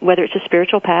on, whether it's a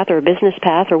spiritual path or a business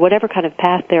path or whatever kind of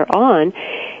path they're on,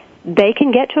 they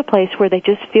can get to a place where they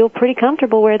just feel pretty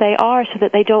comfortable where they are so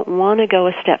that they don't want to go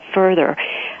a step further.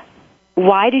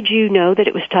 Why did you know that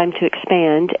it was time to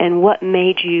expand, and what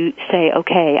made you say,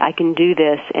 okay, I can do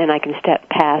this and I can step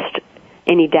past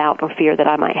any doubt or fear that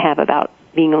I might have about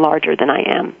being larger than I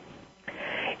am?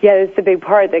 Yeah, it's the big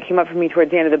part that came up for me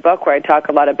towards the end of the book, where I talk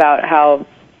a lot about how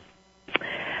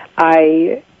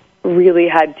I really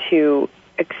had to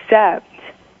accept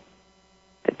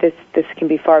that this can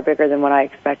be far bigger than what I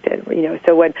expected.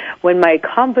 So when my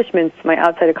accomplishments, my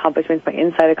outside accomplishments, my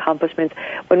inside accomplishments,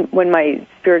 when my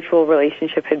spiritual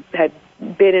relationship had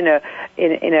been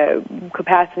in a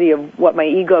capacity of what my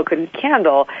ego could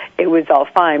handle, it was all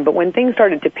fine. But when things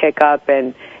started to pick up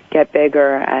and get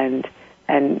bigger and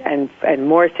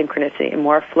more synchronicity and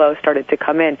more flow started to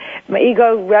come in, my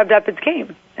ego revved up its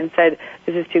game and said,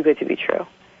 "This is too good to be true,"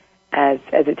 as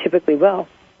it typically will.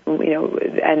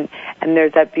 And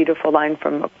there's that beautiful line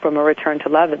from A Return to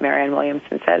Love that Marianne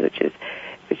Williamson says, which is,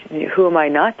 which is, who am I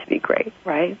not to be great,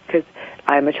 right? Because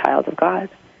I'm a child of God.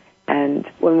 And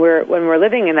when we're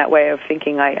living in that way of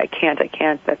thinking, I can't,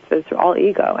 that's all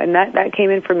ego. And that came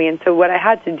in for me. And so what I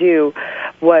had to do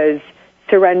was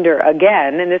surrender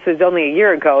again, and this was only a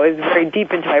year ago. It was very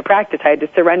deep into my practice. I had to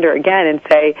surrender again and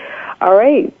say, all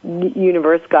right,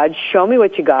 universe, God, show me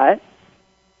what you got.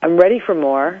 I'm ready for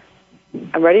more.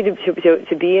 I'm ready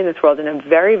to be in this world in a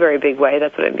very, very big way.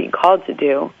 That's what I'm being called to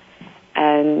do.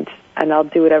 And I'll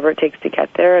do whatever it takes to get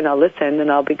there, and I'll listen, and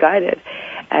I'll be guided.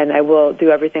 And I will do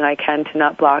everything I can to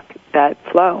not block that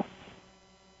flow.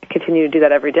 I continue to do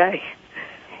that every day.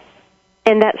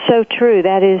 And that's so true.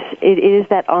 It is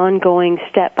that ongoing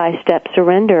step-by-step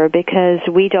surrender, because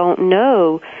we don't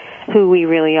know who we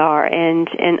really are, and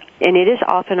it is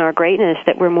often our greatness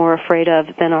that we're more afraid of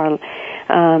than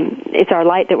it's our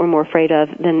light that we're more afraid of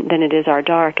than it is our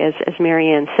dark, as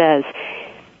Marianne says.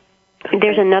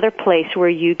 There's another place where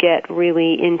you get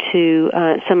really into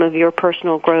some of your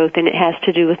personal growth, and it has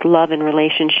to do with love and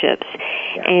relationships.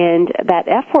 Yeah. And that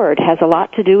F word has a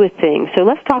lot to do with things. So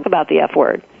let's talk about the F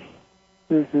word.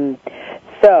 Mm-hmm.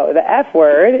 So the F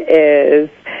word is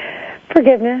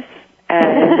forgiveness.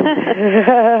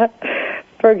 And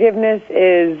forgiveness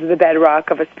is the bedrock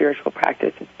of a spiritual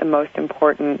practice. It's the most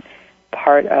important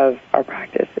part of our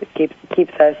practice. It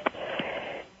keeps us,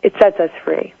 it sets us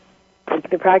free.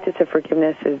 The practice of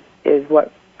forgiveness is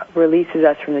what releases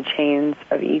us from the chains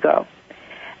of ego.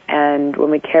 And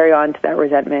when we carry on to that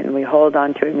resentment and we hold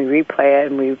on to it and we replay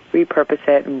it and we repurpose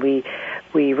it and we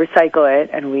recycle it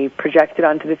and we project it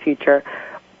onto the future,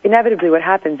 inevitably what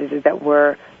happens is that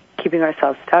we're keeping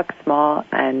ourselves stuck, small,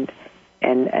 and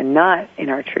not in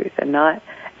our truth, and not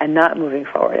moving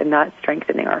forward, and not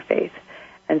strengthening our faith.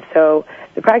 And so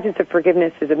the practice of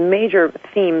forgiveness is a major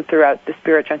theme throughout the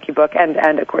Spirit Junkie book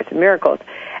and of course in Miracles.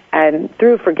 And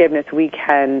through forgiveness we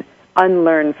can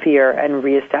unlearn fear and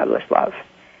reestablish love.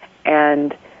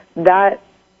 And that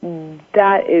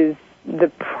is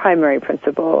the primary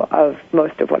principle of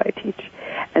most of what I teach.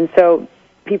 And so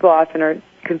people often are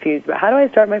confused about, how do I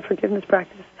start my forgiveness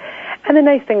practice? And the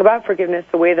nice thing about forgiveness,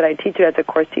 the way that I teach it as a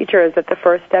course teacher, is that the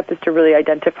first step is to really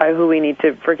identify who we need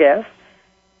to forgive.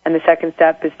 And the second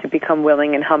step is to become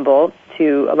willing and humble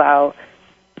to allow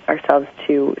ourselves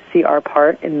to see our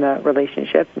part in the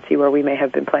relationship and see where we may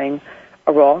have been playing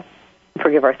a role, and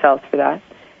forgive ourselves for that.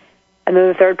 And then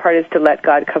the third part is to let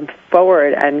God come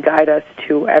forward and guide us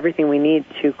to everything we need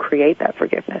to create that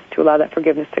forgiveness, to allow that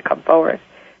forgiveness to come forward.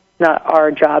 It's not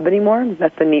our job anymore.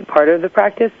 That's the neat part of the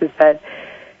practice, is that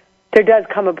there does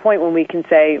come a point when we can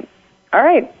say, all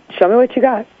right, show me what you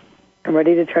got. I'm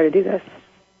ready to try to do this.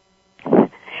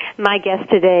 My guest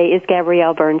today is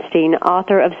Gabrielle Bernstein,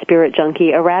 author of Spirit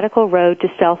Junkie, A Radical Road to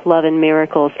Self-Love and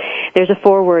Miracles. There's a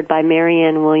foreword by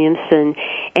Marianne Williamson.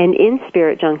 And in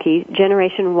Spirit Junkie,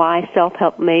 Generation Y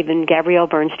self-help maven Gabrielle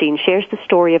Bernstein shares the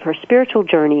story of her spiritual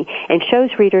journey and shows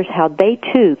readers how they,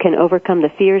 too, can overcome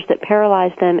the fears that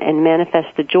paralyze them and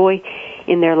manifest the joy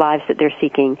in their lives that they're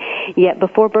seeking. Yet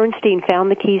before Bernstein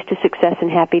found the keys to success and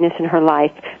happiness in her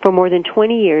life, for more than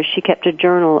 20 years she kept a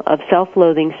journal of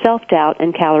self-loathing, self-doubt,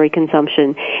 and calorie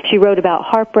consumption. She wrote about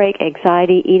heartbreak,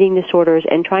 anxiety, eating disorders,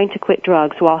 and trying to quit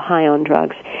drugs while high on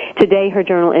drugs. Today her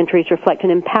journal entries reflect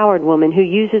an empowered woman who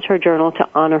uses her journal to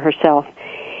honor herself.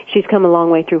 She's come a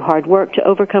long way through hard work to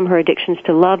overcome her addictions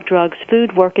to love, drugs,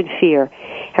 food, work, and fear.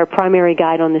 Her primary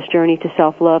guide on this journey to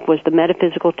self-love was the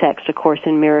metaphysical text, A Course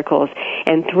in Miracles.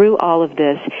 And through all of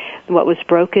this, what was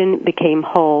broken became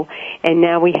whole. And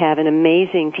now we have an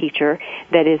amazing teacher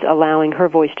that is allowing her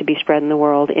voice to be spread in the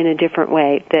world in a different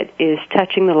way that is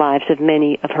touching the lives of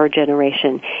many of her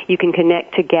generation. You can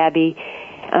connect to Gabrielle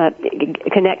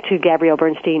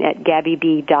Bernstein at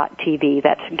gabbyb.tv.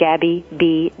 That's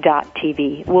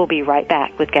gabbyb.tv. We'll be right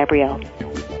back with Gabrielle.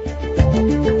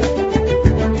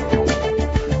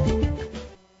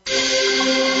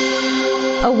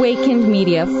 Awakened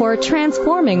Media for a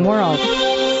transforming world.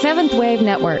 Seventh Wave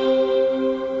Network.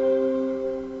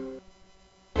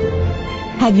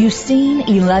 Have you seen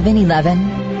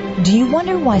 1111? Do you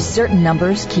wonder why certain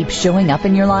numbers keep showing up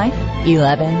in your life?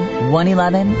 11,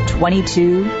 111,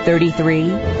 22, 33,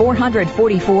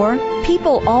 444?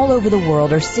 People all over the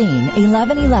world are seeing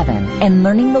 1111 and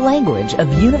learning the language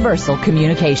of universal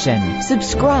communication.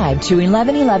 Subscribe to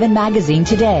 1111 Magazine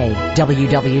today.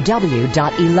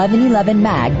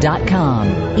 www.1111mag.com.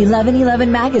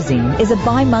 1111 Magazine is a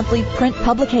bi-monthly print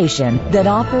publication that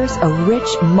offers a rich,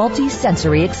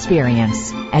 multi-sensory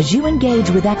experience. As you engage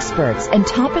with experts and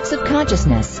topics of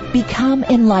consciousness, become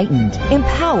enlightened,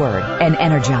 empowered, and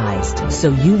energized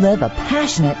so you live a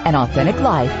passionate and authentic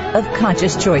life of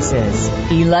conscious choices.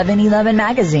 1111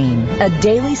 Magazine, a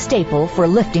daily staple for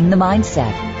lifting the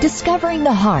mindset, discovering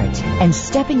the heart, and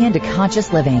stepping into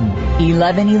conscious living.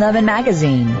 1111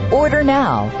 Magazine. Order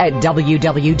now at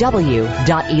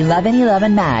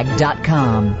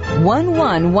www.1111mag.com.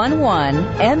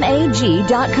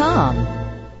 1111mag.com.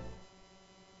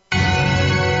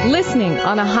 Listening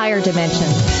on a higher dimension.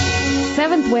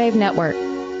 Seventh Wave Network.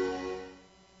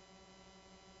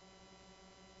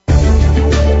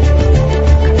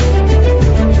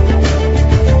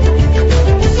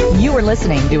 You are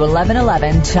listening to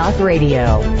 1111 Talk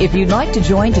Radio. If you'd like to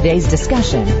join today's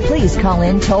discussion, please call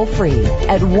in toll-free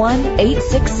at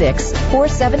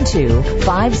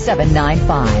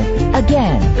 1-866-472-5795.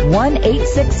 Again,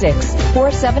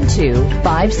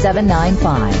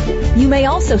 1-866-472-5795. You may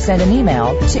also send an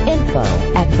email to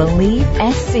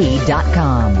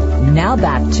info@believesc.com. Now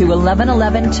back to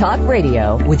 1111 Talk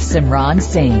Radio with Simran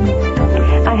Singh.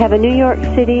 I have a New York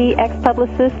City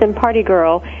ex-publicist and party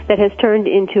girl that has turned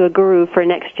into a guru for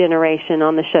next generation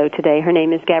on the show today. Her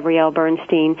name is Gabrielle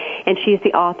Bernstein, and she's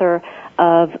the author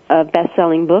of a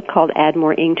best-selling book called Add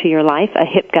More Ing to Your Life, A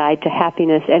Hip Guide to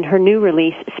Happiness, and her new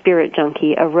release, Spirit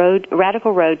Junkie, a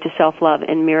radical road to self-love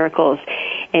and miracles.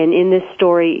 And in this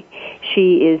story,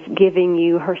 she is giving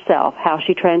you herself, how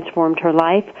she transformed her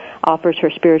life, offers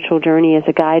her spiritual journey as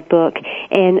a guidebook,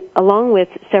 and along with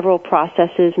several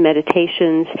processes,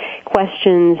 meditations,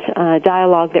 questions,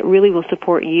 dialogue that really will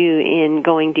support you in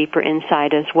going deeper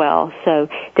inside as well. So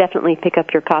definitely pick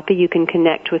up your copy. You can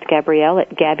connect with Gabrielle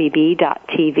at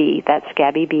gabbyb.tv. That's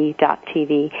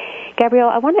gabbyb.tv. Gabrielle,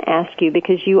 I want to ask you,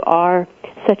 because you are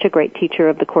such a great teacher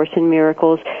of the Course in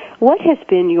Miracles, what has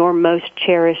been your most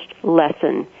cherished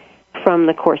lesson from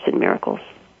the Course in Miracles?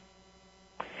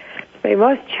 My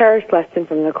most cherished lesson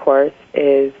from the Course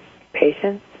is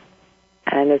patience.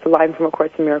 And there's a line from A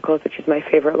Course in Miracles, which is my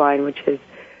favorite line, which is,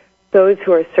 those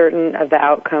who are certain of the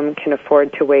outcome can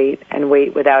afford to wait and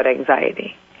wait without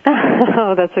anxiety.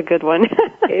 Oh, that's a good one.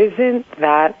 Isn't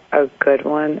that a good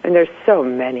one? And there's so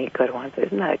many good ones.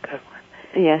 Isn't that a good one?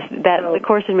 Yes, the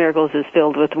Course in Miracles is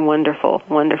filled with wonderful,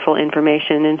 wonderful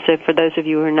information. And so for those of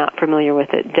you who are not familiar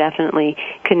with it, definitely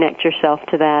connect yourself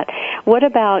to that. What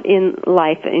about in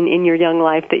life, in your young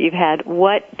life that you've had,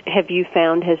 what have you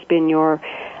found has been your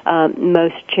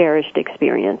most cherished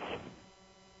experience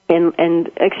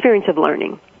and experience of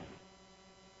learning?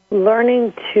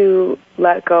 Learning to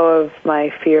let go of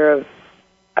my fear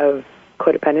of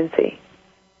codependency.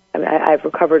 I mean, I've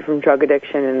recovered from drug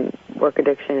addiction and work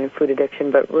addiction and food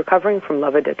addiction, but recovering from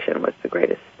love addiction was the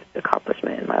greatest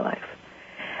accomplishment in my life.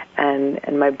 And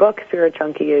my book, Spirit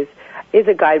Junkie, is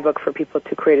a guidebook for people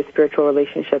to create a spiritual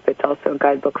relationship. It's also a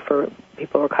guidebook for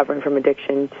people recovering from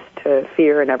addictions to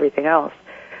fear and everything else.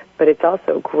 But it's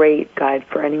also a great guide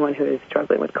for anyone who is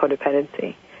struggling with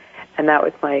codependency. And that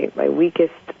was my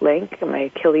weakest link, my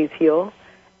Achilles heel.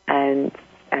 And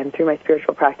through my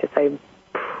spiritual practice, I'm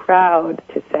proud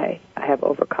to say I have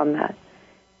overcome that.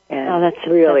 And that's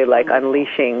really like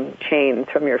unleashing chains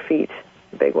from your feet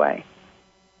in a big way.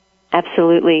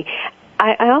 Absolutely.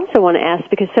 I also want to ask,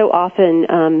 because so often,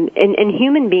 and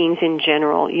human beings in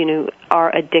general,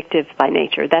 are addictive by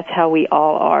nature. That's how we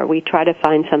all are. We try to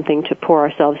find something to pour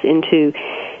ourselves into,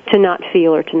 to not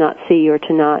feel or to not see or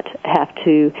to not have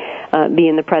to be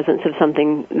in the presence of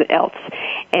something else.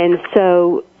 And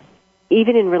so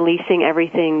even in releasing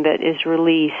everything that is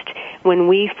released, when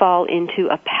we fall into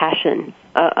a passion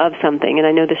of something, and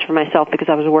I know this for myself because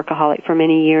I was a workaholic for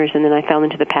many years, and then I fell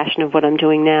into the passion of what I'm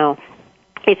doing now,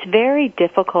 it's very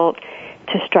difficult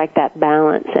to strike that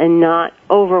balance and not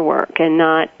overwork and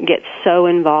not get so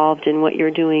involved in what you're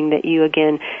doing that you,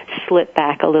 again, slip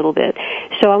back a little bit.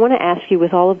 So I want to ask you,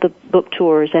 with all of the book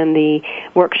tours and the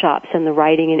workshops and the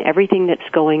writing and everything that's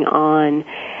going on,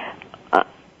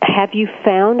 have you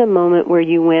found a moment where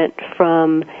you went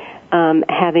from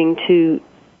having to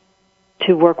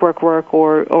work,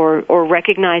 or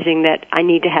recognizing that I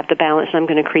need to have the balance and I'm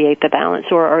going to create the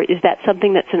balance, or is that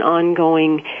something that's an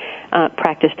ongoing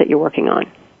practice that you're working on?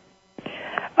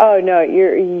 Oh no,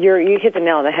 you hit the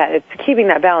nail on the head. It's keeping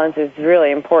that balance is really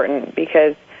important,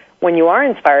 because when you are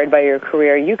inspired by your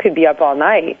career, you could be up all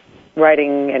night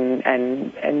writing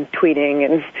and tweeting,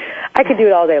 and I could do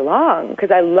it all day long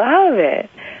because I love it.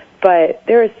 But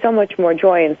there is so much more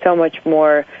joy and so much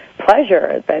more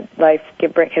pleasure that life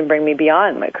can bring me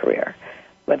beyond my career,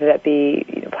 whether that be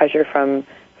pleasure from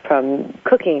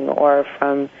cooking or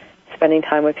from spending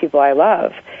time with people I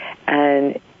love.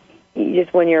 And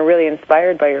just when you're really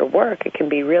inspired by your work, it can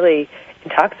be really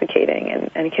intoxicating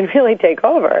and it can really take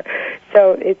over.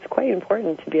 So it's quite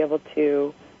important to be able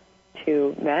to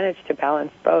manage to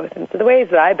balance both. And so the ways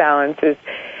that I balance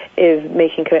is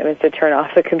making commitments to turn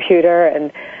off the computer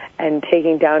and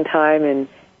taking downtime and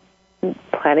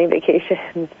planning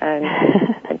vacations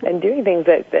and doing things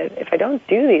that if I don't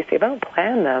do these, if I don't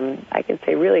plan them, I can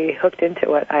stay really hooked into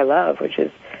what I love, which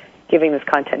is giving this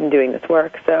content and doing this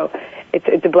work. So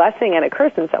it's a blessing and a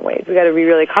curse in some ways. We've got to be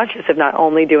really conscious of not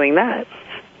only doing that.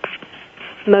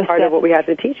 Part of what we have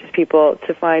to teach is people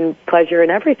to find pleasure in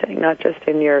everything, not just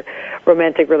in your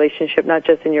romantic relationship, not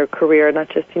just in your career, not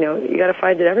just, you got to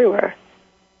find it everywhere.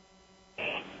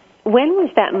 When was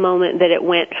that moment that it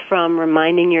went from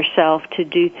reminding yourself to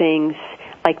do things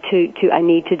like I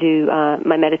need to do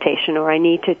my meditation, or I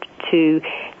need to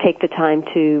take the time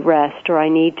to rest, or I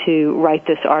need to write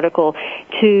this article,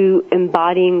 to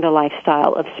embodying the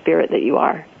lifestyle of spirit that you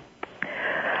are?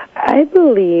 I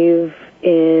believe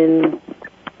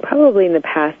probably in the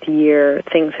past year,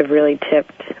 things have really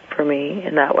tipped for me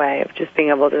in that way of just being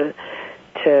able to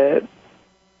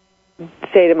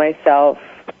say to myself,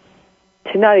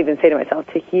 to not even say to myself,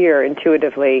 to hear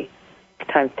intuitively,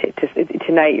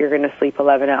 tonight you're going to sleep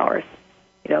 11 hours.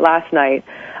 Last night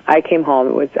I came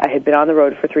home. I had been on the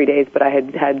road for 3 days, but I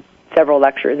had had several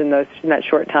lectures in that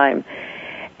short time,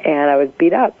 and I was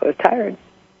beat up. I was tired.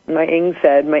 My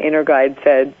inner guide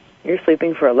said, "You're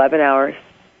sleeping for 11 hours."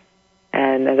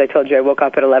 And as I told you, I woke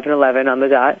up at 11:11 on the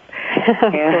dot,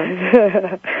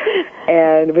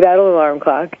 and without an alarm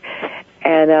clock,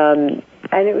 and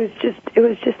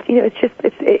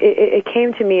it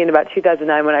came to me in about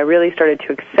 2009 when I really started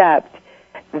to accept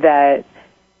that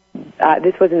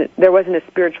there wasn't a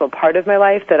spiritual part of my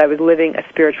life, that I was living a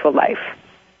spiritual life.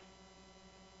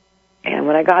 And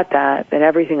when I got that, then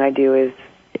everything I do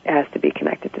has to be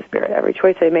connected to spirit. Every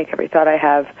choice I make, every thought I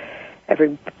have,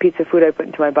 every piece of food I put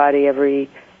into my body, every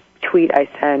tweet I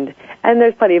send. And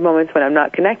there's plenty of moments when I'm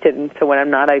not connected, and so when I'm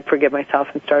not, I forgive myself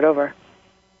and start over.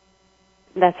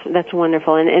 That's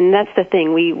wonderful, and that's the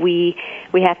thing. We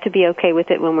have to be okay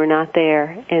with it when we're not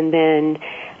there, and then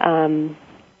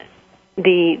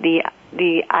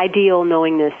the ideal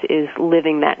knowingness is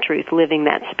living that truth, living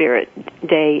that spirit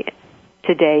day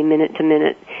to day, minute to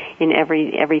minute, in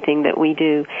everything that we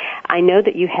do. I know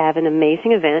that you have an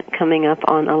amazing event coming up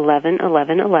on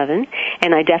 11/11/11,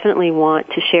 and I definitely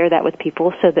want to share that with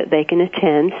people so that they can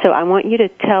attend. So I want you to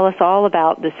tell us all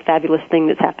about this fabulous thing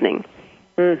that's happening.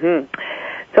 Mm-hmm.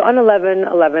 So on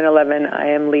 11/11/11, I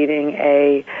am leading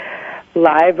a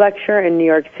live lecture in New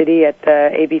York City at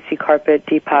the ABC Carpet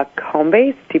Deepak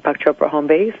Chopra home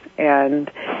base, and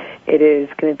it is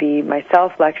going to be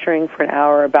myself lecturing for an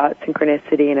hour about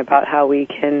synchronicity and about how we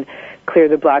can clear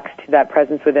the blocks to that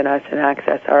presence within us and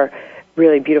access our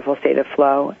really beautiful state of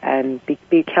flow and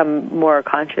become more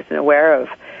conscious and aware of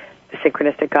the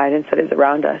synchronistic guidance that is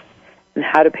around us and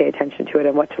how to pay attention to it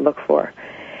and what to look for.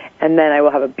 And then I will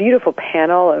have a beautiful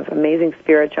panel of amazing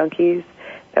spirit junkies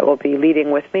that will be leading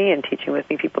with me and teaching with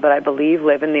me, people that I believe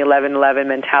live in the 11/11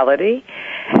 mentality.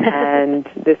 And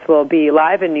this will be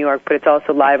live in New York, but it's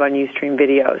also live on Ustream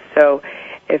videos. So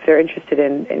if they're interested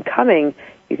in coming,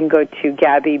 you can go to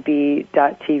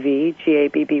gabbyb.tv,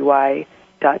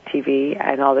 GABBY.tv,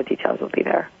 and all the details will be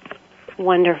there.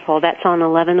 Wonderful. That's on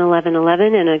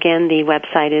 11/11/11, and again, the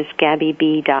website is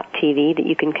gabbyb.tv that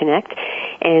you can connect.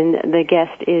 And the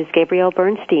guest is Gabrielle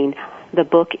Bernstein. The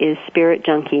book is Spirit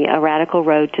Junkie, A Radical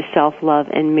Road to Self-Love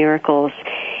and Miracles.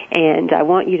 And I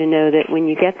want you to know that when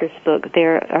you get this book,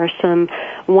 there are some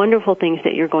wonderful things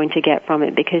that you're going to get from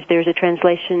it, because there's a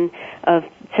translation of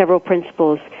several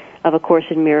principles of A Course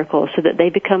in Miracles so that they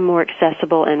become more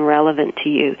accessible and relevant to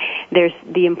you. There's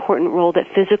the important role that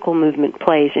physical movement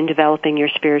plays in developing your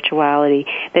spirituality,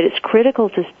 that it's critical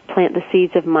to plant the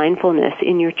seeds of mindfulness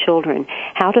in your children,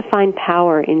 how to find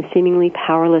power in seemingly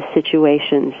powerless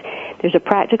situations. There's a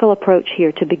practical approach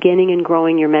here to beginning and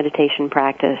growing your meditation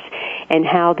practice, and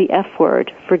how the F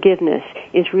word, forgiveness,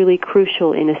 is really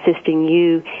crucial in assisting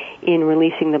you in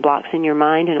releasing the blocks in your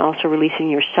mind and also releasing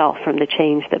yourself from the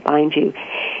chains that bind you.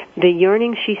 The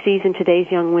yearning she sees in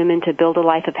today's young women to build a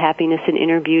life of happiness and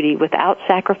inner beauty without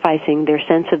sacrificing their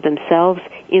sense of themselves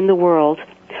in the world,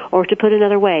 or to put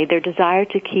another way, their desire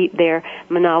to keep their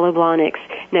Manala Blahniks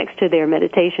next to their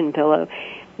meditation pillow.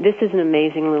 This is an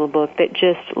amazing little book that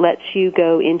just lets you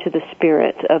go into the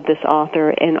spirit of this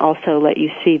author and also let you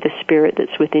see the spirit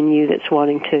that's within you that's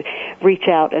wanting to reach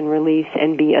out and release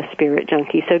and be a spirit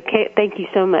junkie. So thank you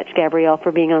so much, Gabrielle,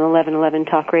 for being on 11/11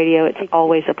 Talk Radio. It's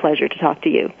always a pleasure to talk to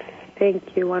you.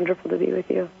 Thank you. Wonderful to be with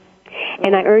you.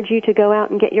 And I urge you to go out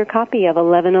and get your copy of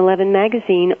 11/11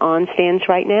 magazine on stands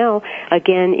right now.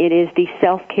 Again, it is the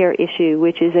self-care issue,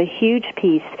 which is a huge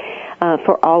piece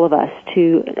for all of us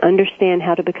to understand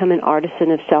how to become an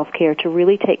artisan of self-care, to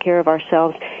really take care of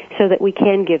ourselves so that we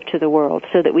can give to the world,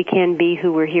 so that we can be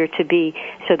who we're here to be,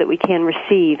 so that we can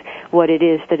receive what it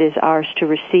is that is ours to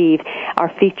receive.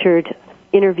 Our featured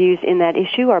interviews in that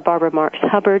issue are Barbara Marks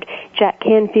Hubbard, Jack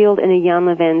Canfield, and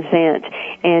Iyanla Van Zant,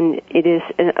 and it is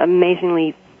an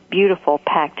amazingly beautiful,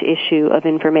 packed issue of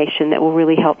information that will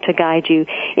really help to guide you.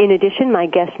 In addition, my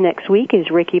guest next week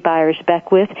is Ricky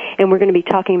Byers-Beckwith, and we're going to be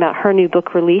talking about her new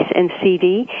book release and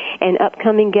CD, and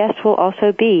upcoming guests will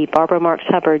also be Barbara Marks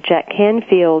Hubbard, Jack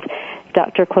Canfield,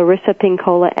 Dr. Clarissa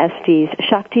Pinkola Estes,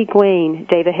 Shakti Gwain,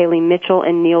 David Haley Mitchell,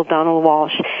 and Neil Donald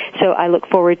Walsh. So I look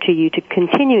forward to you to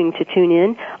continuing to tune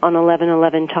in on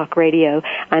 1111 Talk Radio.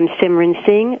 I'm Simran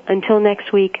Singh. Until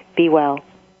next week, be well.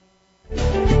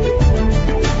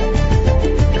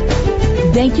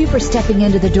 Thank you for stepping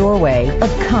into the doorway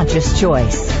of conscious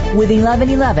choice with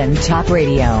 1111 Talk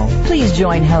Radio. Please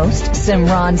join host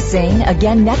Simran Singh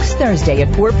again next Thursday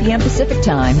at 4 p.m. Pacific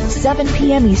Time, 7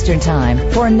 p.m. Eastern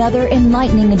Time for another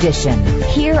enlightening edition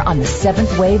here on the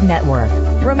Seventh Wave Network.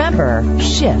 Remember,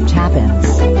 shift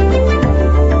happens.